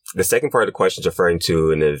 So the second part of the question is referring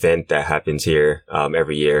to an event that happens here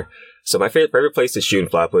every year. So my favorite place to shoot in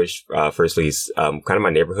Flatbush, firstly, is kind of my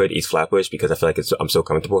neighborhood, East Flatbush, because I feel like I'm so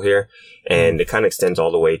comfortable here. And it kind of extends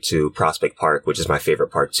all the way to Prospect Park, which is my favorite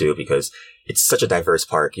park too, because it's such a diverse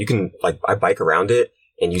park. You can, I bike around it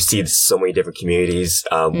and you see so many different communities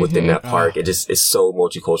within that park. It just is so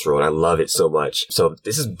multicultural and I love it so much. So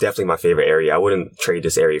this is definitely my favorite area. I wouldn't trade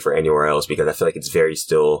this area for anywhere else because I feel like it's very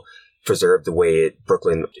still preserved the way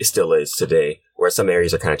Brooklyn still is today, whereas some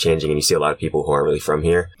areas are kind of changing and you see a lot of people who aren't really from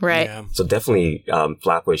here. Right. Yeah. So definitely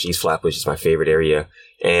Flatbush, East Flatbush is my favorite area.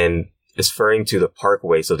 And it's referring to the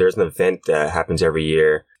Parkway. So there's an event that happens every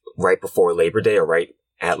year right before Labor Day or right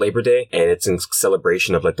at Labor Day. And it's in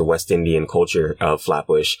celebration of like the West Indian culture of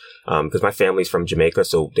Flatbush. Because my family's from Jamaica.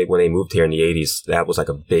 So when they moved here in the 80s, that was like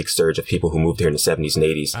a big surge of people who moved here in the 70s and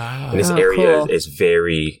 80s. And this area cool. is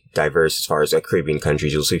very diverse as far as like Caribbean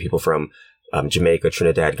countries. You'll see people from Jamaica,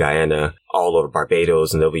 Trinidad, Guyana, all over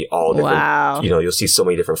Barbados, and there'll be all different, Wow. You'll see so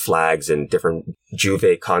many different flags and different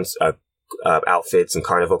Juve outfits and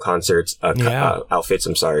carnival concerts, outfits,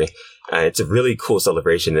 I'm sorry. It's a really cool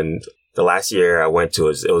celebration. And the last year I went to,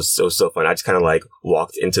 it was so fun. I just kind of like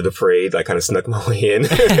walked into the parade, I kind of snuck my way in.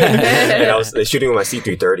 And I was shooting with my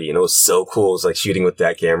C330 and it was so cool. It was like shooting with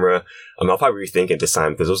that camera. I'll probably rethink it this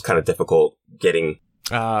time because it was kind of difficult getting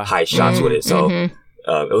high shots with it. So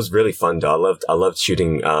it was really fun though. I loved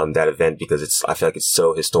shooting that event because I feel like it's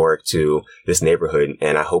so historic to this neighborhood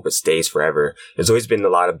and I hope it stays forever. There's always been a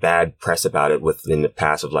lot of bad press about it in the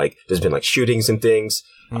past of like, there's been like shootings and things.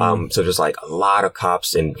 So there's like a lot of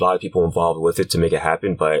cops and a lot of people involved with it to make it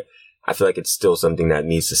happen. But I feel like it's still something that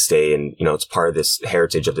needs to stay and, it's part of this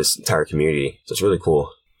heritage of this entire community. So it's really cool.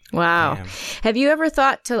 Wow. Damn. Have you ever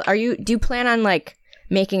thought do you plan on like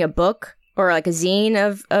making a book or like a zine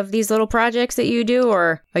of these little projects that you do,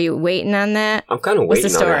 or are you waiting on that? I'm kind of What's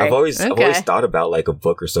waiting the on it. story? I've always thought about like a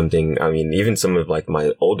book or something. I mean, even some of like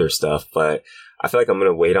my older stuff, but I feel like I'm going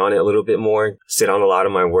to wait on it a little bit more, sit on a lot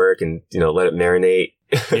of my work and, let it marinate.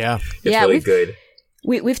 Yeah. It's really good.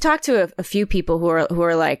 We've talked to a few people who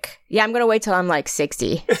are like, yeah, I'm going to wait till I'm like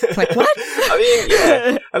 60. Like, what? I mean,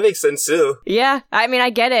 yeah, that makes sense too. Yeah. I mean, I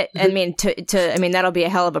get it. I mean, that'll be a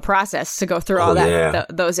hell of a process to go through all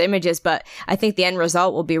those images, but I think the end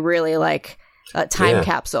result will be really like a time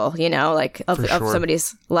capsule, like of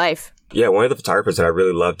somebody's life. Yeah, one of the photographers that I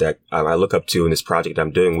really love that I look up to in this project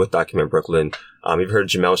I'm doing with Document Brooklyn, you've heard of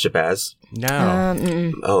Jamel Shabazz?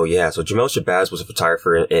 No. Oh, yeah. So Jamel Shabazz was a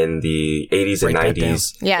photographer in the 80s and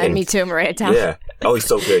 90s. Yeah, and me too. I'm right down. Yeah. Oh, he's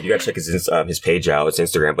so good. You got to check his page out. It's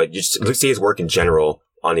Instagram. But you just see his work in general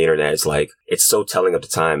on the internet. It's so telling of the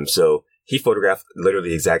time. So he photographed literally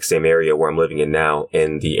the exact same area where I'm living in now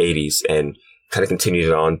in the 80s and kind of continued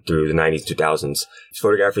it on through the 90s, 2000s. He's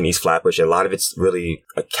photographing East Flatbush, and a lot of it's really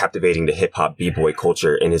captivating the hip-hop b-boy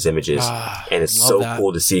culture in his images. And it's so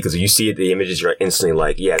cool to see, because you see the images, you're instantly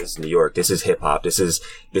like, yeah, this is New York, this is hip-hop, this is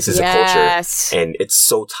a culture. And it's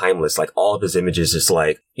so timeless. Like, all of his images is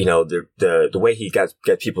like, the way he get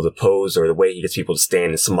people to pose, or the way he gets people to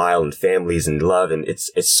stand and smile, and families and love, and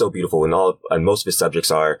it's so beautiful. And most of his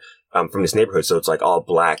subjects are from this neighborhood, so it's like all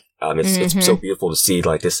black. It's so beautiful to see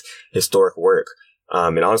like this historic work.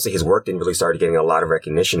 And honestly, his work didn't really start getting a lot of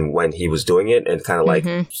recognition when he was doing it, and kind of like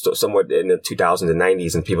somewhat in the 2000s and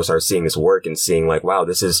 90s, and people started seeing his work and seeing like, wow,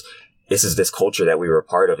 this is this culture that we were a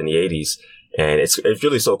part of in the 80s. And it's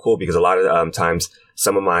really so cool, because a lot of times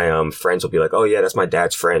some of my friends will be like, oh yeah, that's my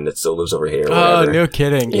dad's friend that still lives over here. Oh, no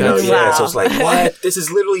kidding. Yeah. So it's like, what? This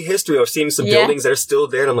is literally history. I've seen some buildings that are still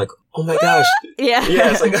there, and I'm like, oh my gosh. Yeah.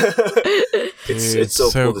 Yeah. It's like, it's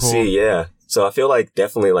so cool to see. Yeah. So I feel like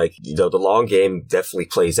definitely like, the long game definitely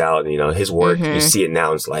plays out, and his work, you see it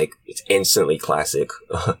now, it's like, it's instantly classic.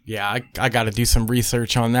 Yeah. I got to do some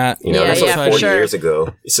research on that. That's like 40 years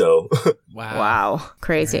ago. So. Wow.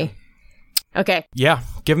 Crazy. Okay. Yeah.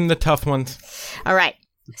 Give them the tough ones. All right.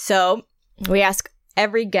 So we ask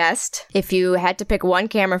every guest, if you had to pick one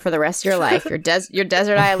camera for the rest of your life, your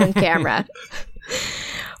desert island camera,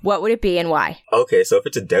 what would it be and why? Okay. So if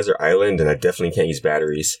it's a desert island, then I definitely can't use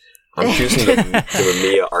batteries. I'm choosing the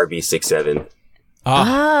Mamiya RB67.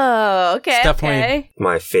 Oh, okay. It's definitely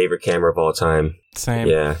my favorite camera of all time. Same.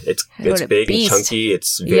 Yeah. It's big and chunky.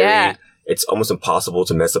 It's it's almost impossible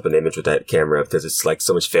to mess up an image with that camera because it's like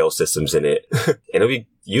so much fail systems in it. And it'll be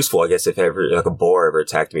useful, I guess, if ever like a boar ever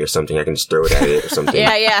attacked me or something, I can just throw it at it or something.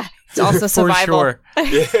 Yeah. It's also survival. For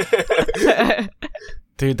sure.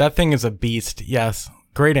 Dude, that thing is a beast. Yes.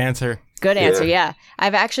 Great answer. Good answer. Yeah.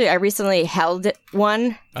 I recently held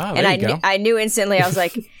one, and I knew instantly. I was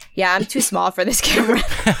like, yeah, I'm too small for this camera.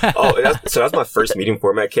 So that was my first medium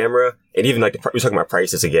format camera, and even like we're talking about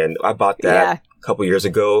prices again. I bought that a couple years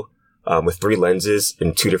ago with 3 lenses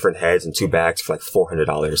and 2 different heads and 2 backs for like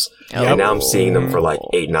 $400, and now I'm seeing them for like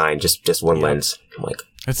 $8-9, just one lens. I'm like,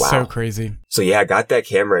 it's wow. so crazy. So yeah, I got that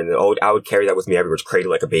camera, and I would carry that with me everywhere,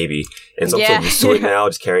 cradle like a baby. And so I'm so used to it now,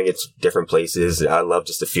 just carrying it to different places. I love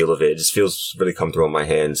just the feel of it. It just feels really comfortable in my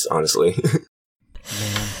hands, honestly.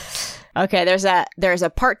 Okay, there's a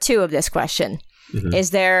part 2 of this question. Mm-hmm.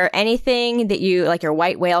 Is there anything that you, like your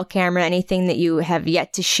white whale camera, anything that you have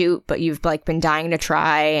yet to shoot, but you've like been dying to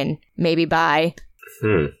try and maybe buy?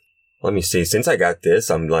 Let me see. Since I got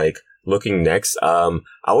this, I'm like looking next. I've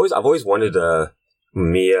always wanted a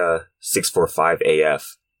Mia 645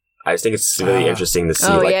 AF. I just think it's really interesting to see.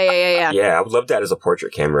 Oh, yeah. Yeah, I would love that as a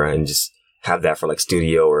portrait camera and just have that for like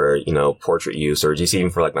studio or, portrait use, or just even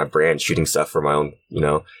for like my brand shooting stuff for my own,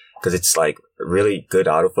 because it's like really good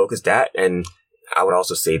autofocus. That, and I would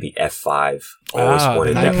also say the F5. Always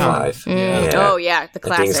wanted an F5. Yeah. Oh yeah, the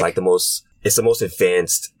classic. I think it's like it's the most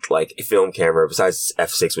advanced like film camera besides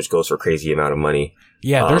F6, which goes for a crazy amount of money.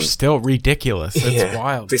 Yeah, they're still ridiculous. It's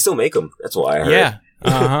wild. They still make them. That's why I heard.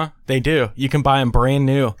 Yeah. They do. You can buy them brand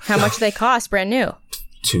new. How much do they cost brand new?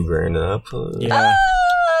 $2,000 up. Yeah.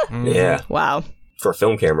 Yeah. Wow. For a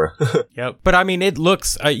film camera. Yep. But I mean, it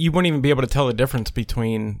looks, you wouldn't even be able to tell the difference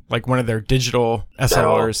between like one of their digital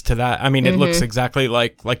SLRs to that. I mean, it looks exactly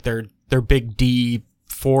like their big D4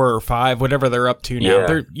 or 5, whatever they're up to now.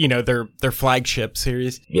 Yeah. They're their flagship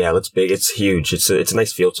series. Yeah, it looks big. It's huge. It's a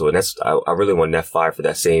nice feel to it. And I really want an F5 for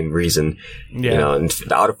that same reason. Yeah. And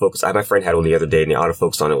the autofocus, my friend had one the other day, and the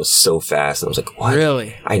autofocus on it was so fast. And I was like, what?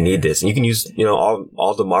 Really? I need this. And you can use,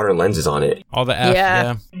 all the modern lenses on it. All the F,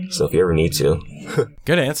 yeah. So if you ever need to.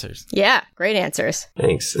 Good answers. Yeah, great answers.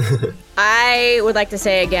 Thanks. I would like to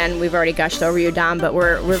say again, we've already gushed over you, Dom, but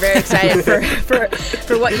we're very excited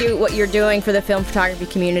for what you're doing for the film photography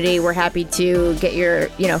community. We're happy to get your,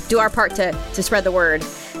 do our part to spread the word.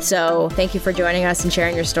 So thank you for joining us and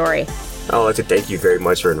sharing your story. I'd like to thank you very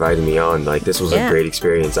much for inviting me on. Like, this was a great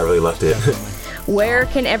experience. I really loved it. Where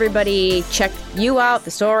can everybody check you out, the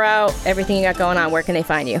store out, everything you got going on? Where can they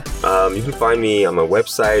find you? You can find me on my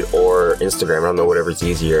website or Instagram. I don't know, whatever's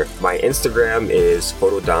easier. My Instagram is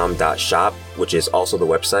photodom.shop, which is also the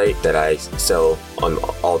website that I sell on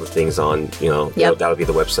all the things on, that'll be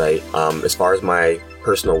the website. As far as my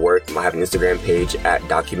personal work, I have an Instagram page at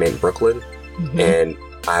Document Brooklyn, and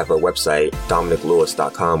I have a website,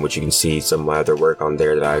 DominickLewis.com, which you can see some of my other work on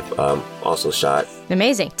there that I've also shot.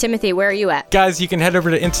 Amazing. Timothy, where are you at? Guys, you can head over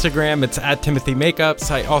to Instagram. It's at Timothy Makeups.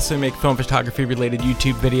 I also make film photography related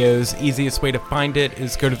YouTube videos. Easiest way to find it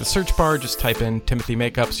is go to the search bar, just type in Timothy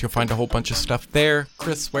Makeups. You'll find a whole bunch of stuff there.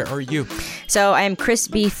 Chris, where are you? So I am Chris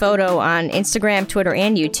B. Photo on Instagram, Twitter,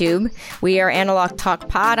 and YouTube. We are Analog Talk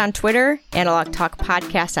Pod on Twitter, Analog Talk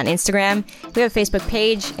Podcast on Instagram. We have a Facebook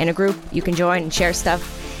page and a group you can join and share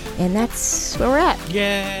stuff. And that's where we're at.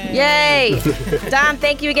 Yay! Yay! Dom,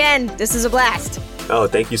 thank you again. This is a blast. Oh,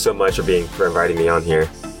 thank you so much for inviting me on here.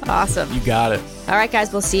 Awesome. You got it. All right,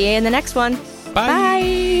 guys. We'll see you in the next one.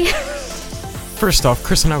 Bye. Bye. First off,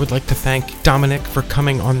 Chris and I would like to thank Dominick for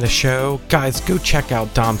coming on the show. Guys, go check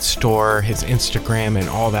out Dom's store, his Instagram, and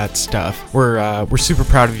all that stuff. We're super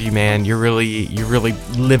proud of you, man. You're really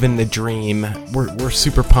living the dream. We're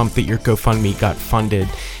super pumped that your GoFundMe got funded.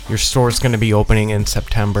 Your store's going to be opening in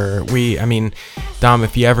September. Dom,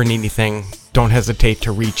 if you ever need anything, don't hesitate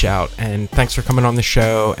to reach out. And thanks for coming on the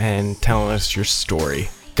show and telling us your story.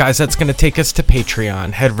 Guys, that's going to take us to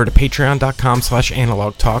Patreon. Head over to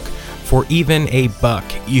patreon.com/analogtalk. For even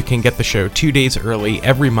 $1, you can get the show 2 days early.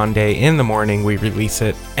 Every Monday in the morning, we release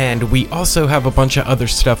it. And we also have a bunch of other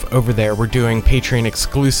stuff over there. We're doing Patreon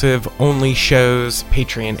exclusive only shows,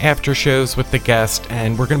 Patreon after shows with the guest,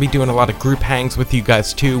 and we're going to be doing a lot of group hangs with you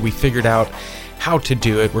guys too. We figured out how to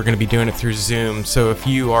do it. We're going to be doing it through Zoom. So if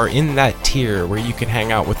you are in that tier where you can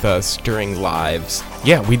hang out with us during lives,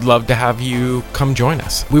 yeah, we'd love to have you come join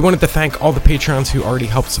us. We wanted to thank all the Patreons who already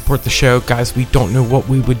helped support the show. Guys, we don't know what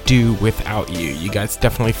we would do without you. You guys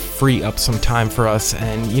definitely free up some time for us,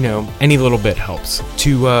 and, you know, any little bit helps.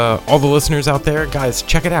 To all the listeners out there, guys,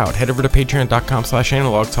 check it out. Head over to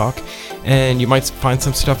patreon.com/analogtalk, and you might find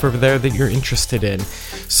some stuff over there that you're interested in.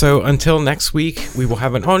 So until next week, we will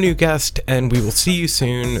have an all-new guest, and we will see you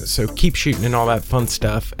soon. So keep shooting and all that fun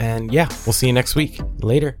stuff, and yeah, we'll see you next week.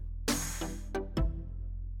 Later.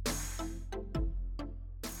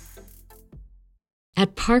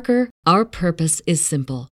 At Parker, our purpose is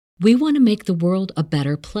simple. We want to make the world a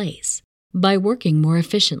better place by working more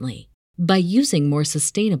efficiently, by using more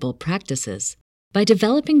sustainable practices, by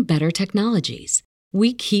developing better technologies.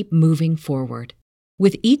 We keep moving forward.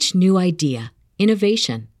 With each new idea,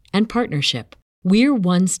 innovation, and partnership, we're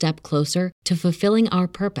one step closer to fulfilling our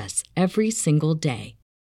purpose every single day.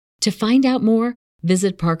 To find out more,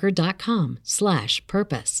 visit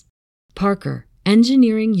parker.com/purpose. Parker,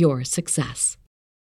 engineering your success.